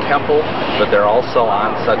predominantly on the temple, but they're also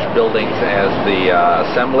on such buildings as the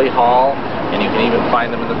Assembly Hall, and you can even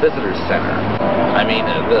find them in the visitor center. I mean,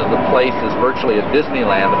 the place is virtually a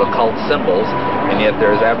Disneyland of occult symbols, and yet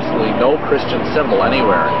there is absolutely no Christian symbol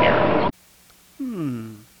anywhere in here.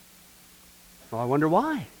 Well, I wonder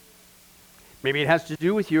why. Maybe it has to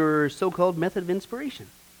do with your so-called method of inspiration.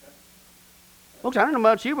 Folks, I don't know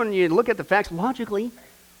about you, when you look at the facts logically,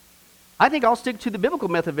 I think I'll stick to the biblical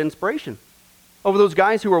method of inspiration over those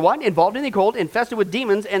guys who were what? Involved in the occult, infested with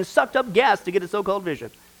demons, and sucked up gas to get a so-called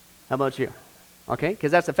vision. How about you? Okay,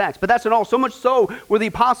 because that's the facts. But that's not all. So much so were the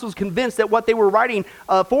apostles convinced that what they were writing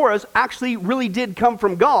for us actually really did come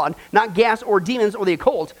from God, not gas or demons or the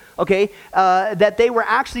occult, okay, that they were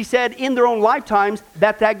actually said in their own lifetimes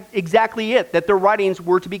that exactly it, that their writings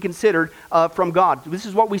were to be considered from God. This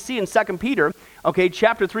is what we see in 2 Peter, okay,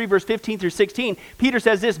 chapter 3, verse 15 through 16. Peter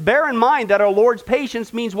says this, bear in mind that our Lord's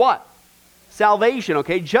patience means what? Salvation,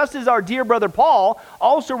 okay? Just as our dear brother Paul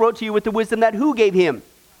also wrote to you with the wisdom that who gave him?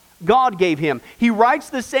 God gave him. He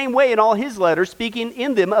writes the same way in all his letters, speaking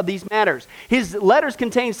in them of these matters. His letters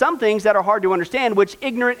contain some things that are hard to understand, which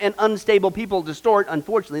ignorant and unstable people distort.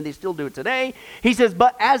 Unfortunately, they still do it today. He says,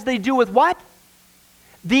 but as they do with what?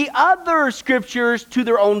 The other scriptures to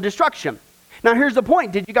their own destruction. Now here's the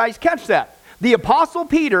point. Did you guys catch that? The Apostle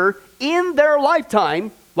Peter, in their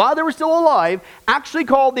lifetime, while they were still alive, actually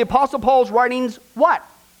called the Apostle Paul's writings what?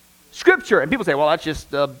 Scripture. And people say, well, that's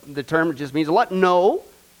just, the term just means a lot. No.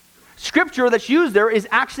 Scripture that's used there is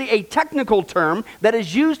actually a technical term that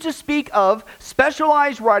is used to speak of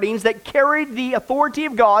specialized writings that carried the authority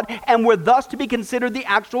of God and were thus to be considered the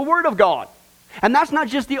actual Word of God. And that's not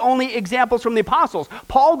just the only examples from the apostles.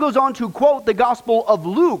 Paul goes on to quote the Gospel of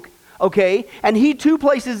Luke, okay, and he too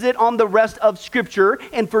places it on the rest of Scripture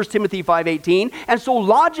in 1 Timothy 5:18. And so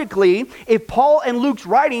logically, if Paul and Luke's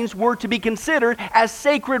writings were to be considered as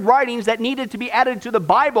sacred writings that needed to be added to the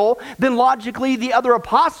Bible, then logically the other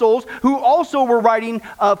apostles who also were writing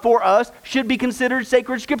for us should be considered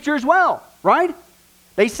sacred Scripture as well, right?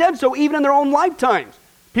 They said so even in their own lifetimes.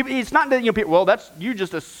 People, it's not that people, well, that's, you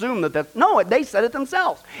just assume that's, no, they said it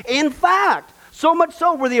themselves. In fact, so much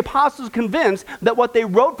so were the apostles convinced that what they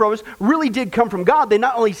wrote for us really did come from God. They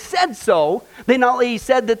not only said so, they not only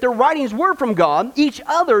said that their writings were from God, each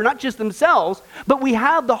other, not just themselves, but we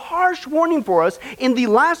have the harsh warning for us in the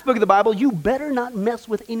last book of the Bible, you better not mess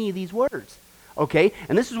with any of these words. Okay,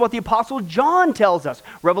 and this is what the Apostle John tells us.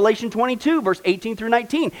 Revelation 22, verse 18 through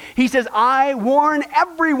 19. He says, I warn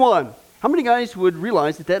everyone. How many guys would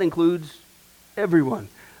realize that that includes everyone?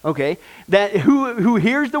 Okay, that who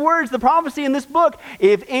hears the words, the prophecy in this book,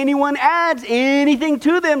 if anyone adds anything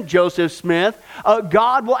to them, Joseph Smith,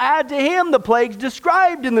 God will add to him the plagues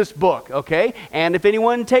described in this book, okay? And if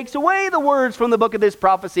anyone takes away the words from the book of this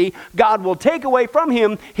prophecy, God will take away from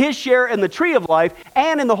him his share in the tree of life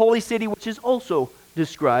and in the holy city, which is also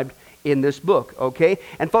described in this book, okay?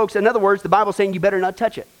 And folks, in other words, the Bible's saying you better not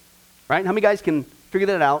touch it, right? How many guys can figure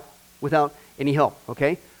that out without any help,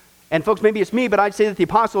 okay? And folks, maybe it's me, but I'd say that the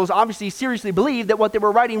apostles obviously seriously believed that what they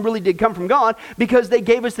were writing really did come from God because they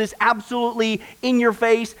gave us this absolutely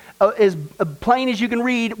in-your-face, as plain as you can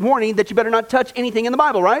read, warning that you better not touch anything in the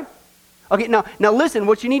Bible, right? Okay, now listen,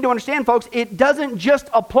 what you need to understand, folks, it doesn't just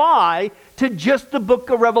apply to just the book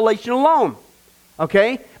of Revelation alone,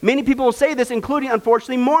 okay? Many people will say this, including,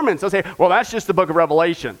 unfortunately, Mormons. They'll say, well, that's just the book of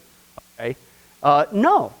Revelation, okay?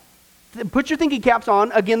 No. Put your thinking caps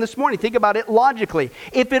on again this morning. Think about it logically.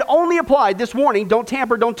 If it only applied this warning, don't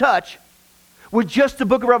tamper, don't touch, with just the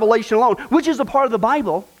book of Revelation alone, which is a part of the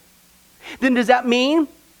Bible, then does that mean,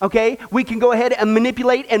 okay, we can go ahead and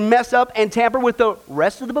manipulate and mess up and tamper with the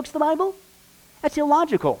rest of the books of the Bible? That's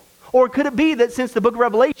illogical. Or could it be that since the book of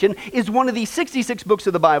Revelation is one of the 66 books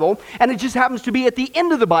of the Bible, and it just happens to be at the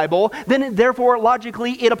end of the Bible, then therefore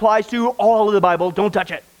logically it applies to all of the Bible, don't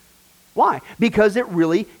touch it. Why? Because it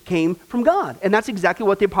really came from God. And that's exactly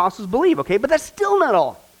what the apostles believe, okay? But that's still not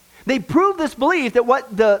all. They prove this belief that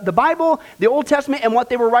what the Bible, the Old Testament, and what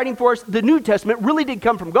they were writing for us, the New Testament, really did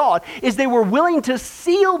come from God, is they were willing to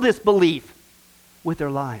seal this belief with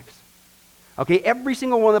their lives. Okay, every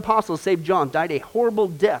single one of the apostles, save John, died a horrible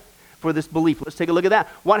death for this belief. Let's take a look at that.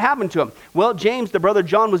 What happened to him? Well, James, the brother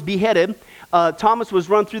John, was beheaded. Thomas was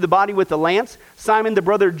run through the body with a lance. Simon, the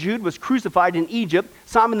brother Jude, was crucified in Egypt.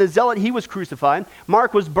 Simon the Zealot, he was crucified.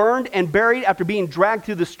 Mark was burned and buried after being dragged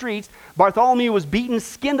through the streets. Bartholomew was beaten,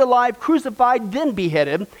 skinned alive, crucified, then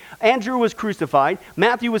beheaded. Andrew was crucified.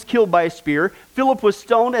 Matthew was killed by a spear. Philip was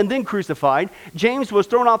stoned and then crucified. James was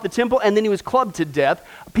thrown off the temple and then he was clubbed to death.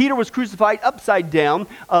 Peter was crucified upside down.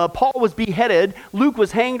 Paul was beheaded. Luke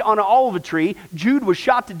was hanged on an olive tree. Jude was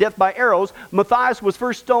shot to death by arrows. Matthias was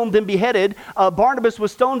first stoned, then beheaded. Barnabas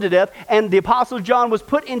was stoned to death. And the apostle John was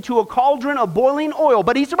put into a cauldron of boiling oil.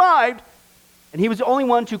 But he survived. And he was the only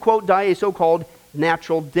one to, quote, die a so-called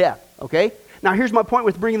natural death. Okay? Now here's my point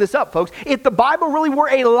with bringing this up, folks. If the Bible really were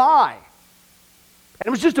a lie, and it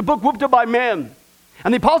was just a book whooped up by men,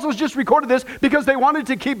 and the apostles just recorded this because they wanted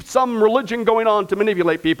to keep some religion going on to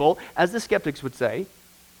manipulate people, as the skeptics would say,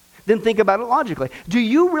 then think about it logically. Do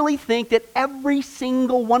you really think that every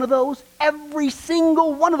single one of those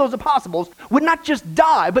apostles would not just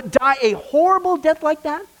die, but die a horrible death like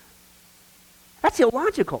that? That's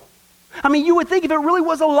illogical. I mean, you would think if it really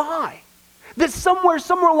was a lie, that somewhere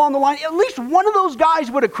along the line, at least one of those guys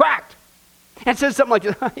would have cracked and said something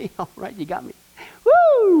like, hey, all right, you got me.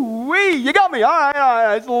 Woo-wee, you got me. All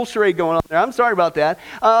right. It's a little charade going on there. I'm sorry about that.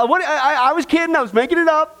 I was kidding. I was making it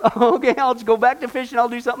up. Okay, I'll just go back to fishing. I'll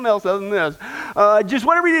do something else other than this. Just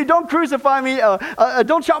whatever you do, don't crucify me.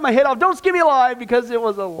 Don't chop my head off. Don't skin me alive because it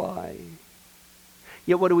was a lie.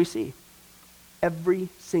 Yet what do we see? Every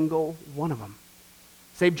single one of them,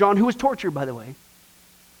 save John, who was tortured, by the way,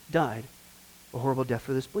 died a horrible death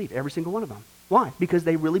for this belief. Every single one of them. Why? Because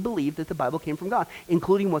they really believed that the Bible came from God,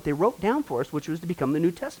 including what they wrote down for us, which was to become the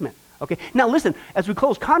New Testament. Okay. Now listen, as we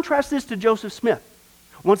close, contrast this to Joseph Smith.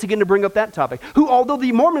 Once again, to bring up that topic, who, although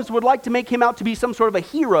the Mormons would like to make him out to be some sort of a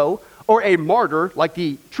hero or a martyr, like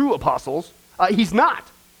the true apostles, he's not.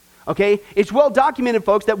 Okay? It's well documented,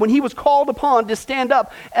 folks, that when he was called upon to stand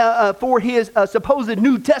up for his supposed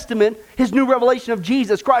New Testament, his new revelation of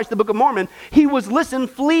Jesus Christ, the Book of Mormon, he was,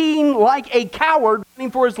 fleeing like a coward,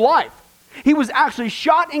 running for his life. He was actually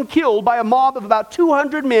shot and killed by a mob of about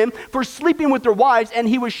 200 men for sleeping with their wives, and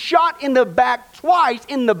he was shot in the back twice,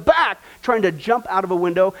 trying to jump out of a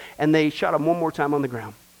window, and they shot him one more time on the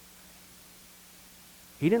ground.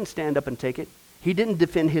 He didn't stand up and take it. He didn't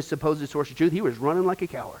defend his supposed source of truth. He was running like a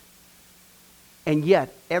coward. And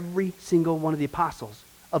yet, every single one of the apostles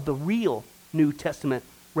of the real New Testament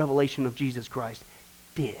revelation of Jesus Christ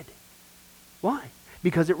did. Why?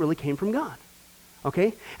 Because it really came from God.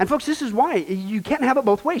 Okay? And folks, this is why you can't have it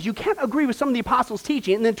both ways. You can't agree with some of the apostles'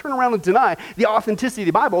 teaching and then turn around and deny the authenticity of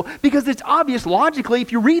the Bible, because it's obvious logically,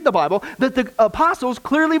 if you read the Bible, that the apostles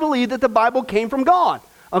clearly believe that the Bible came from God.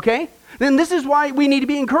 Okay? Then this is why we need to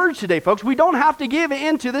be encouraged today, folks. We don't have to give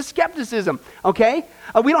in to this skepticism, okay?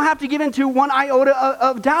 We don't have to give in to one iota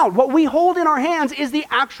of doubt. What we hold in our hands is the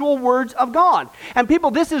actual words of God. And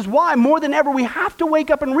people, this is why more than ever we have to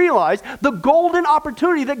wake up and realize the golden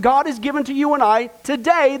opportunity that God has given to you and I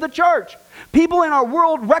today, the church. People in our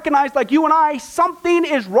world recognize, like you and I, something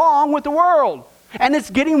is wrong with the world, and it's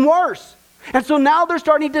getting worse. And so now they're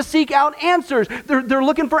starting to seek out answers. They're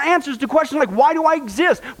looking for answers to questions like, why do I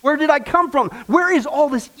exist? Where did I come from? Where is all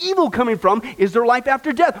this evil coming from? Is there life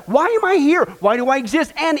after death? Why am I here? Why do I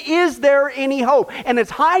exist? And is there any hope? And it's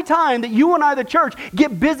high time that you and I, the church,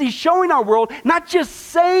 get busy showing our world, not just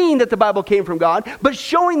saying that the Bible came from God, but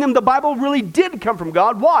showing them the Bible really did come from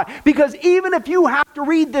God. Why? Because even if you have to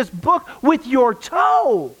read this book with your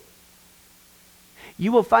toe,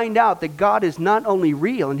 you will find out that God is not only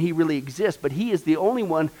real and He really exists, but He is the only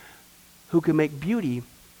one who can make beauty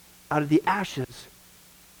out of the ashes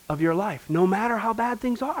of your life, no matter how bad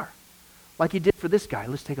things are, like He did for this guy.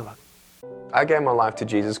 Let's take a look. I gave my life to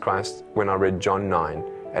Jesus Christ when I read John 9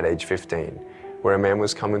 at age 15, where a man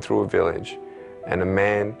was coming through a village, and a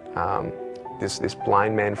man, this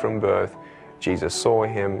blind man from birth, Jesus saw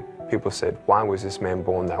him. People said, why was this man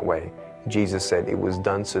born that way? Jesus said, it was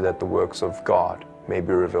done so that the works of God may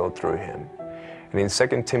be revealed through him. And in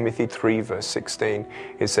 2 Timothy 3 verse 16,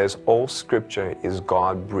 it says, all scripture is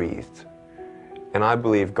God-breathed. And I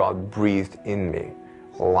believe God breathed in me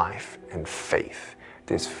life and faith.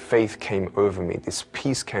 This faith came over me, this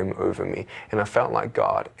peace came over me, and I felt like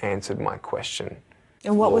God answered my question.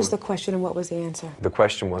 And what was the question and what was the answer? The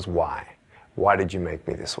question was, why? Why did you make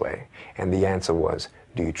me this way? And the answer was,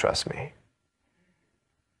 do you trust me?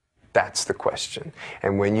 That's the question.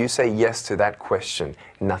 And when you say yes to that question,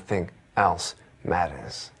 nothing else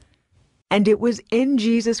matters. And it was in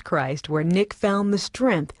Jesus Christ where Nick found the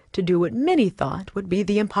strength to do what many thought would be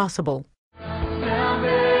the impossible. Salvation,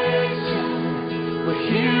 we're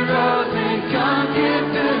heroes and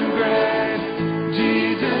conquered the grave.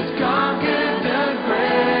 Jesus conquered the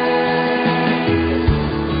grave.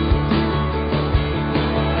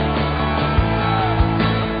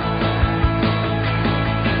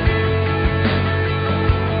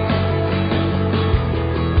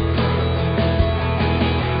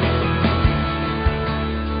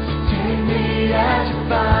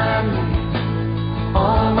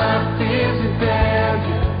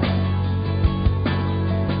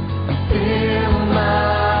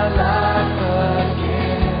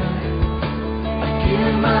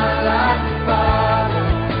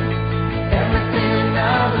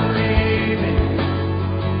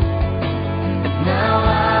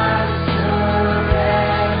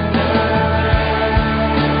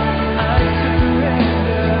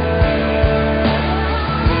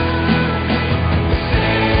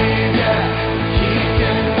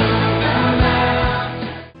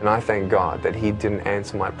 I thank God that He didn't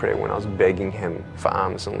answer my prayer when I was begging Him for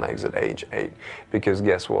arms and legs at age 8. Because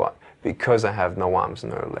guess what? Because I have no arms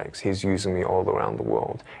and no legs, He's using me all around the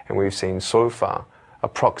world. And we've seen so far,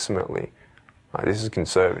 approximately, this is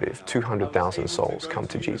conservative, 200,000 souls come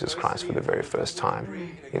to Jesus Christ for the very first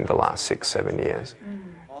time in the last 6-7 years.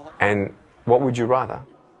 And what would you rather?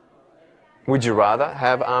 Would you rather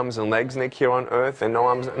have arms and legs, Nick, here on earth and no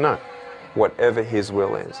arms? No. Whatever His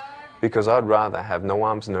will is. Because I'd rather have no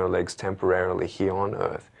arms, no legs temporarily here on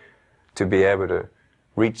earth to be able to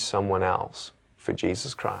reach someone else for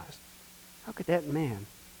Jesus Christ. How could that man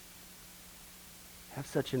have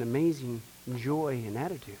such an amazing joy and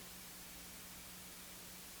attitude?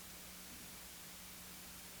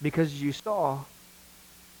 Because you saw,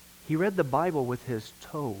 he read the Bible with his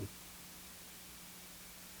toe.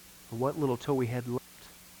 What little toe he had left.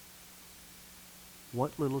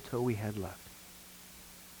 What little toe he had left.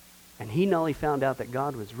 And he not only found out that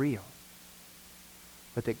God was real,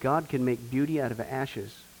 but that God can make beauty out of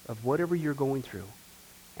ashes of whatever you're going through.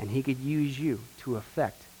 And He could use you to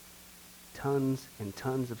affect tons and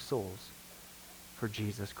tons of souls for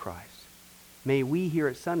Jesus Christ. May we here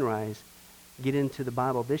at Sunrise get into the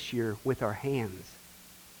Bible this year with our hands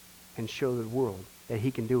and show the world that He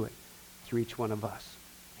can do it through each one of us.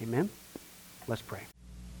 Amen? Let's pray.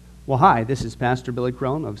 Well, hi, this is Pastor Billy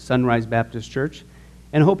Crone of Sunrise Baptist Church,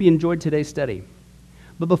 and I hope you enjoyed today's study.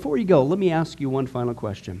 But before you go, let me ask you one final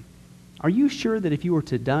question. Are you sure that if you were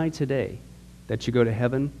to die today, that you go to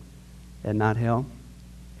heaven and not hell?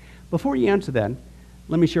 Before you answer that,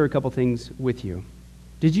 let me share a couple things with you.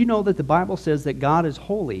 Did you know that the Bible says that God is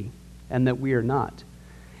holy and that we are not?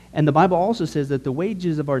 And the Bible also says that the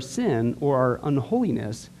wages of our sin or our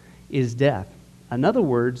unholiness is death. In other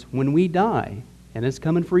words, when we die, and it's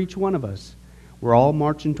coming for each one of us, we're all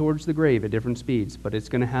marching towards the grave at different speeds, but it's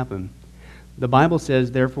going to happen. The Bible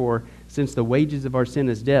says, therefore, since the wages of our sin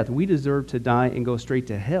is death, we deserve to die and go straight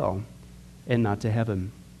to hell and not to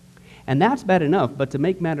heaven. And that's bad enough, but to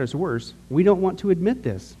make matters worse, we don't want to admit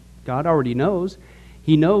this. God already knows.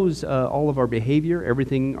 He knows all of our behavior,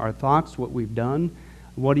 everything, our thoughts, what we've done,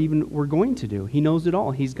 what even we're going to do. He knows it all.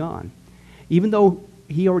 He's gone. Even though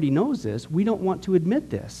He already knows this, we don't want to admit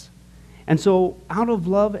this. And so, out of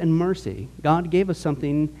love and mercy, God gave us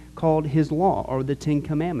something called His law, or the Ten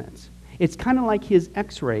Commandments. It's kind of like His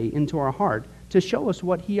x-ray into our heart to show us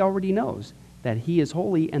what He already knows, that He is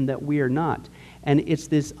holy and that we are not. And it's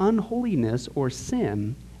this unholiness or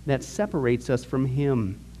sin that separates us from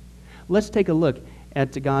Him. Let's take a look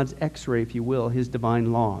at God's x-ray, if you will, His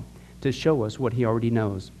divine law, to show us what He already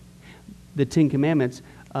knows. The Ten Commandments,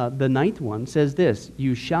 the ninth one, says this: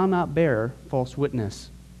 you shall not bear false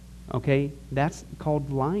witness. Okay? That's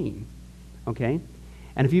called lying. Okay?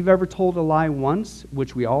 And if you've ever told a lie once,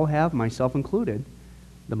 which we all have, myself included,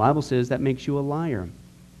 the Bible says that makes you a liar.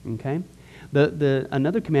 Okay?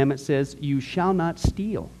 Another commandment says, you shall not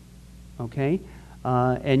steal. Okay?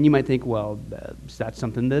 And you might think, well, that's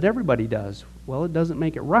something that everybody does. Well, it doesn't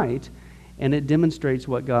make it right, and it demonstrates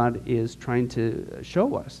what God is trying to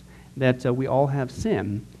show us, that we all have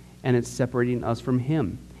sin, and it's separating us from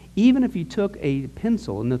Him. Even if you took a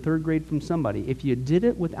pencil in the 3rd grade from somebody, if you did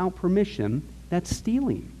it without permission, that's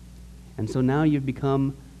stealing. And so now you've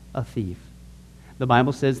become a thief. The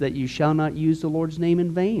Bible says that you shall not use the Lord's name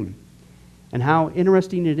in vain. And how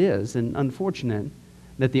interesting it is and unfortunate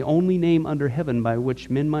that the only name under heaven by which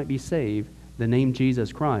men might be saved, the name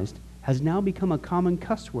Jesus Christ, has now become a common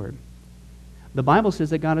cuss word. The Bible says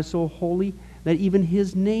that God is so holy that even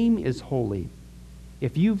His name is holy.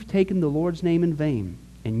 If you've taken the Lord's name in vain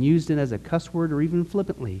and used it as a cuss word or even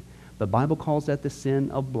flippantly, the Bible calls that the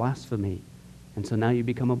sin of blasphemy. And so now you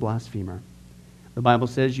become a blasphemer. The Bible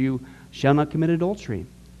says you shall not commit adultery.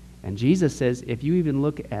 And Jesus says if you even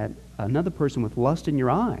look at another person with lust in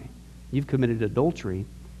your eye, you've committed adultery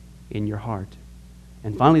in your heart.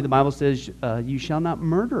 And finally, the Bible says you shall not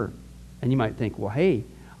murder. And you might think, well, hey,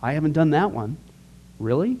 I haven't done that one.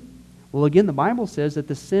 Really? Well, again, the Bible says that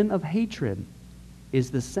the sin of hatred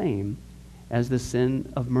is the same as the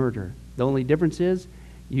sin of murder. The only difference is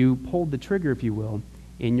you pulled the trigger, if you will,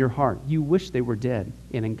 in your heart. You wish they were dead.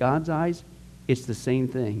 And in God's eyes, it's the same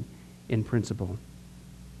thing in principle.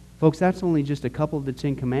 Folks, that's only just a couple of the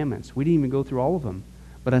 10 Commandments. We didn't even go through all of them.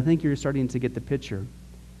 But I think you're starting to get the picture.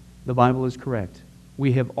 The Bible is correct.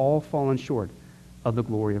 We have all fallen short of the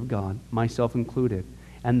glory of God, myself included,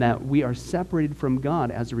 and that we are separated from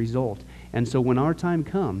God as a result. And so when our time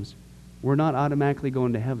comes, we're not automatically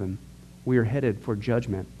going to heaven. We are headed for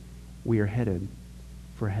judgment. We are headed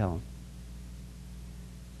for hell.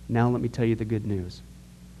 Now let me tell you the good news.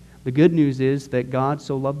 The good news is that God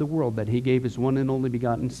so loved the world that he gave his one and only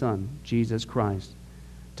begotten Son, Jesus Christ,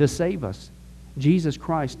 to save us. Jesus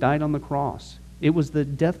Christ died on the cross. It was the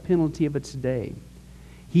death penalty of its day.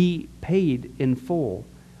 He paid in full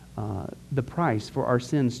the price for our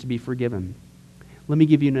sins to be forgiven. Let me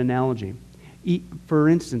give you an analogy. For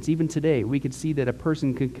instance, even today, we could see that a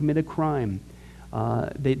person could commit a crime.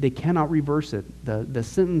 They cannot reverse it. The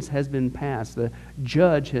sentence has been passed. The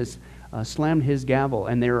judge has slammed his gavel,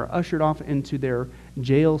 and they are ushered off into their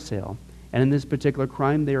jail cell. And in this particular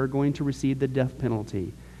crime, they are going to receive the death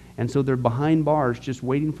penalty. And so they're behind bars just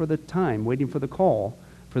waiting for the time, waiting for the call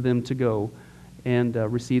for them to go and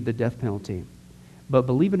receive the death penalty. But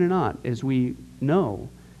believe it or not, as we know,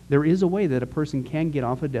 there is a way that a person can get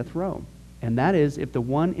off a death row. And that is if the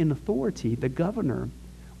one in authority, the governor,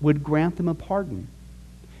 would grant them a pardon.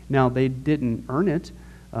 Now, they didn't earn it.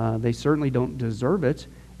 They certainly don't deserve it.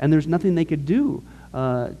 And there's nothing they could do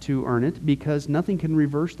to earn it because nothing can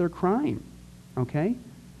reverse their crime. Okay?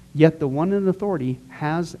 Yet the one in authority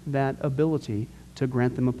has that ability to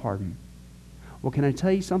grant them a pardon. Well, can I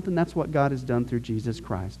tell you something? That's what God has done through Jesus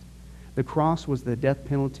Christ. The cross was the death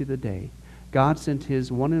penalty of the day. God sent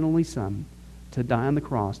his one and only Son to die on the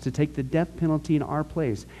cross, to take the death penalty in our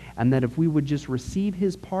place, and that if we would just receive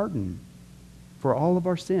his pardon for all of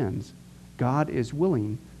our sins, God is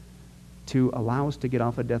willing to allow us to get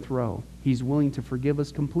off a death row. He's willing to forgive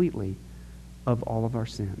us completely of all of our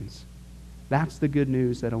sins. That's the good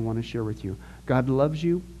news that I want to share with you. God loves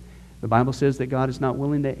you. The Bible says that God is not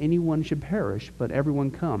willing that anyone should perish, but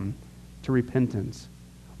everyone come to repentance.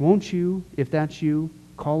 Won't you, if that's you,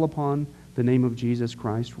 call upon the name of Jesus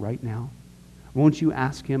Christ right now? Won't you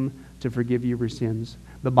ask him to forgive you your sins?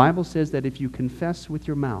 The Bible says that if you confess with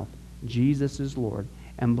your mouth Jesus is Lord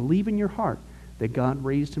and believe in your heart that God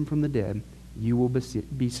raised him from the dead, you will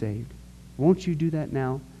be saved. Won't you do that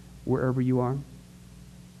now, wherever you are?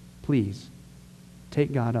 Please,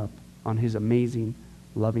 take God up on his amazing,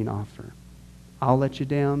 loving offer. I'll let you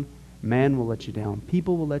down. Man will let you down.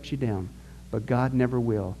 People will let you down. But God never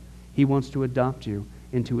will. He wants to adopt you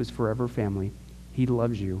into his forever family. He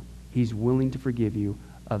loves you. He's willing to forgive you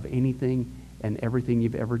of anything and everything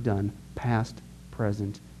you've ever done, past,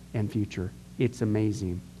 present, and future. It's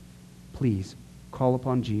amazing. Please, call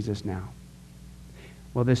upon Jesus now.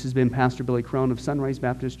 Well, this has been Pastor Billy Crone of Sunrise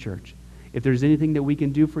Baptist Church. If there's anything that we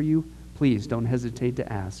can do for you, please don't hesitate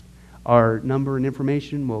to ask. Our number and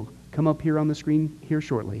information will come up here on the screen here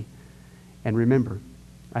shortly. And remember,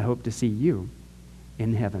 I hope to see you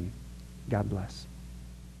in heaven. God bless.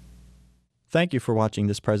 Thank you for watching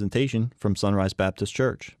this presentation from Sunrise Baptist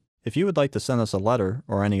Church. If you would like to send us a letter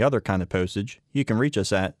or any other kind of postage, you can reach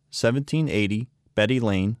us at 1780 Betty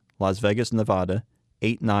Lane, Las Vegas, Nevada,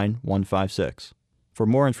 89156. For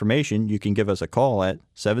more information, you can give us a call at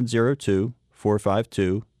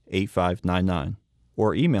 702-452-8599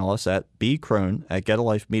 or email us at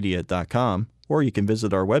bcrone@getalifemedia.com, or you can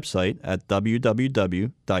visit our website at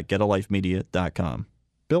www.getalifemedia.com.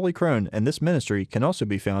 Billy Crone and this ministry can also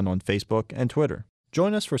be found on Facebook and Twitter.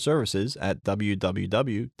 Join us for services at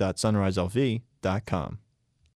www.sunriselv.com.